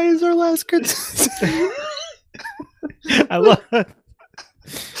 Why is our last good? I love.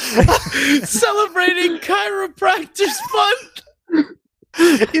 celebrating Chiropractors Month.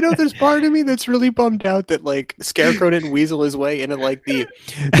 There's part of me that's really bummed out that like Scarecrow didn't weasel his way into like the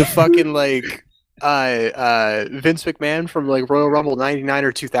fucking like Vince McMahon from like Royal Rumble 99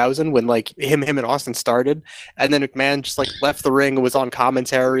 or 2000 when like him and Austin started, and then McMahon just like left the ring and was on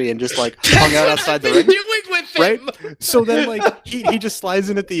commentary and just like hung out outside the ring. Doing with him. Right? So then like he just slides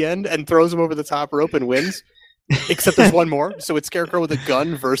in at the end and throws him over the top rope and wins. Except there's one more, so it's Scarecrow with a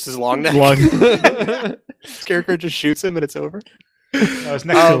gun versus Longneck. Scarecrow just shoots him and it's over. No, his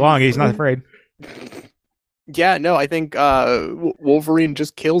neck's too long. He's not afraid. Yeah, no, I think Wolverine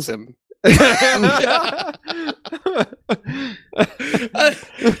just kills him. The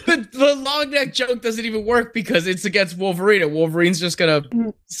long neck joke doesn't even work because it's against Wolverine, and Wolverine's just gonna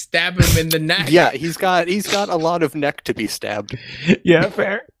stab him in the neck. Yeah, he's got a lot of neck to be stabbed. Yeah,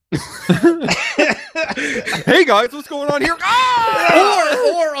 fair. Hey guys, what's going on here?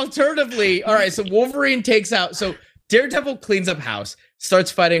 Or alternatively, all right. So Wolverine takes out. So Daredevil cleans up house,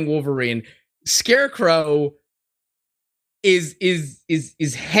 starts fighting Wolverine. Scarecrow is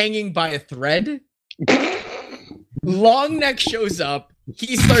hanging by a thread. Longneck shows up.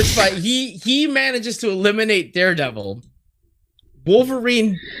 He starts fighting. He manages to eliminate Daredevil.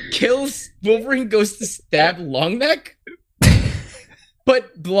 Wolverine goes to stab Longneck.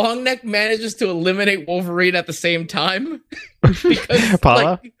 But Longneck manages to eliminate Wolverine at the same time because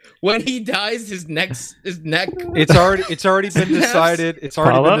like, when he dies, his neck. It's already been decided. It's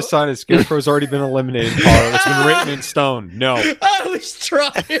already been decided. Scarecrow's already been eliminated. Paulo. It's been written in stone. No, I was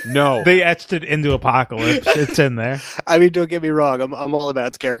trying. No, they etched it into Apocalypse. It's in there. I mean, don't get me wrong. I'm all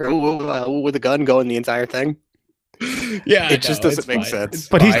about Scarecrow with a gun going the entire thing. Yeah, it just doesn't make sense.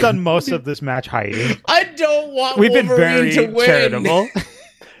 But he's done most of this match hiding. I don't want We've Wolverine been very to win. charitable.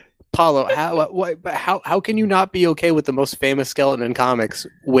 Paulo, how can you not be okay with the most famous skeleton in comics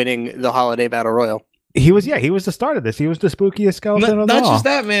winning the Holiday Battle Royal? He was the start of this. He was the spookiest skeleton of Not all. just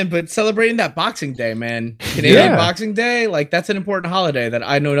that, man, but celebrating that Boxing Day, man. Canadian Boxing Day, like that's an important holiday that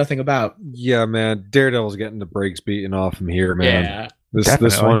I know nothing about. Yeah, man. Daredevil's getting the brakes beaten off him here, man. Yeah.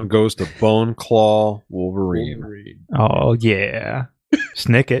 This one goes to Bone Claw Wolverine. Oh yeah,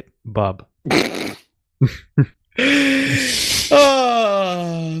 snick it, bub.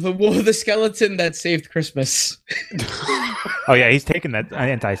 Oh, the skeleton that saved Christmas. Oh yeah, he's taking that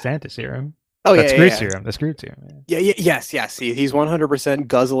anti-Santa serum. Oh that yeah, Scrooge yeah. serum. The Scrooge serum. Yeah, yes. He's 100%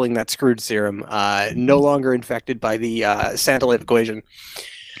 guzzling that Scrooge serum. No longer infected by the Santa-Live equation.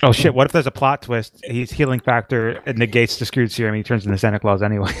 Oh shit! What if there's a plot twist? He's healing factor it negates the Scrooge serum. He turns into Santa Claus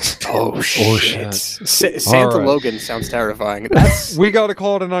anyways. Oh shit! Santa right. Logan sounds terrifying. We got a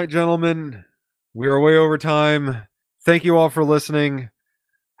call tonight, gentlemen. We are way over time. Thank you all for listening.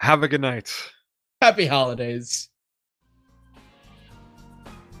 Have a good night. Happy holidays.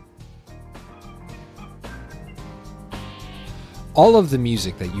 All of the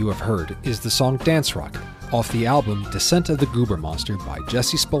music that you have heard is the song Dance Rocket off the album Descent of the Goober Monster by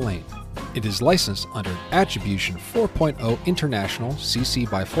Jesse Spillane. It is licensed under Attribution 4.0 International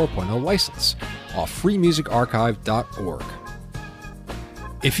CC by 4.0 license off freemusicarchive.org.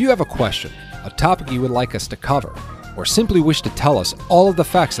 If you have a question, a topic you would like us to cover, or simply wish to tell us all of the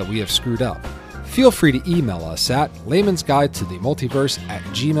facts that we have screwed up, feel free to email us at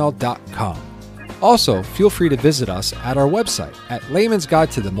laymansguidetothemultiverse@gmail.com. Also, feel free to visit us at our website at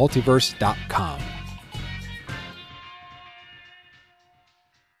laymansguidetothemultiverse.com.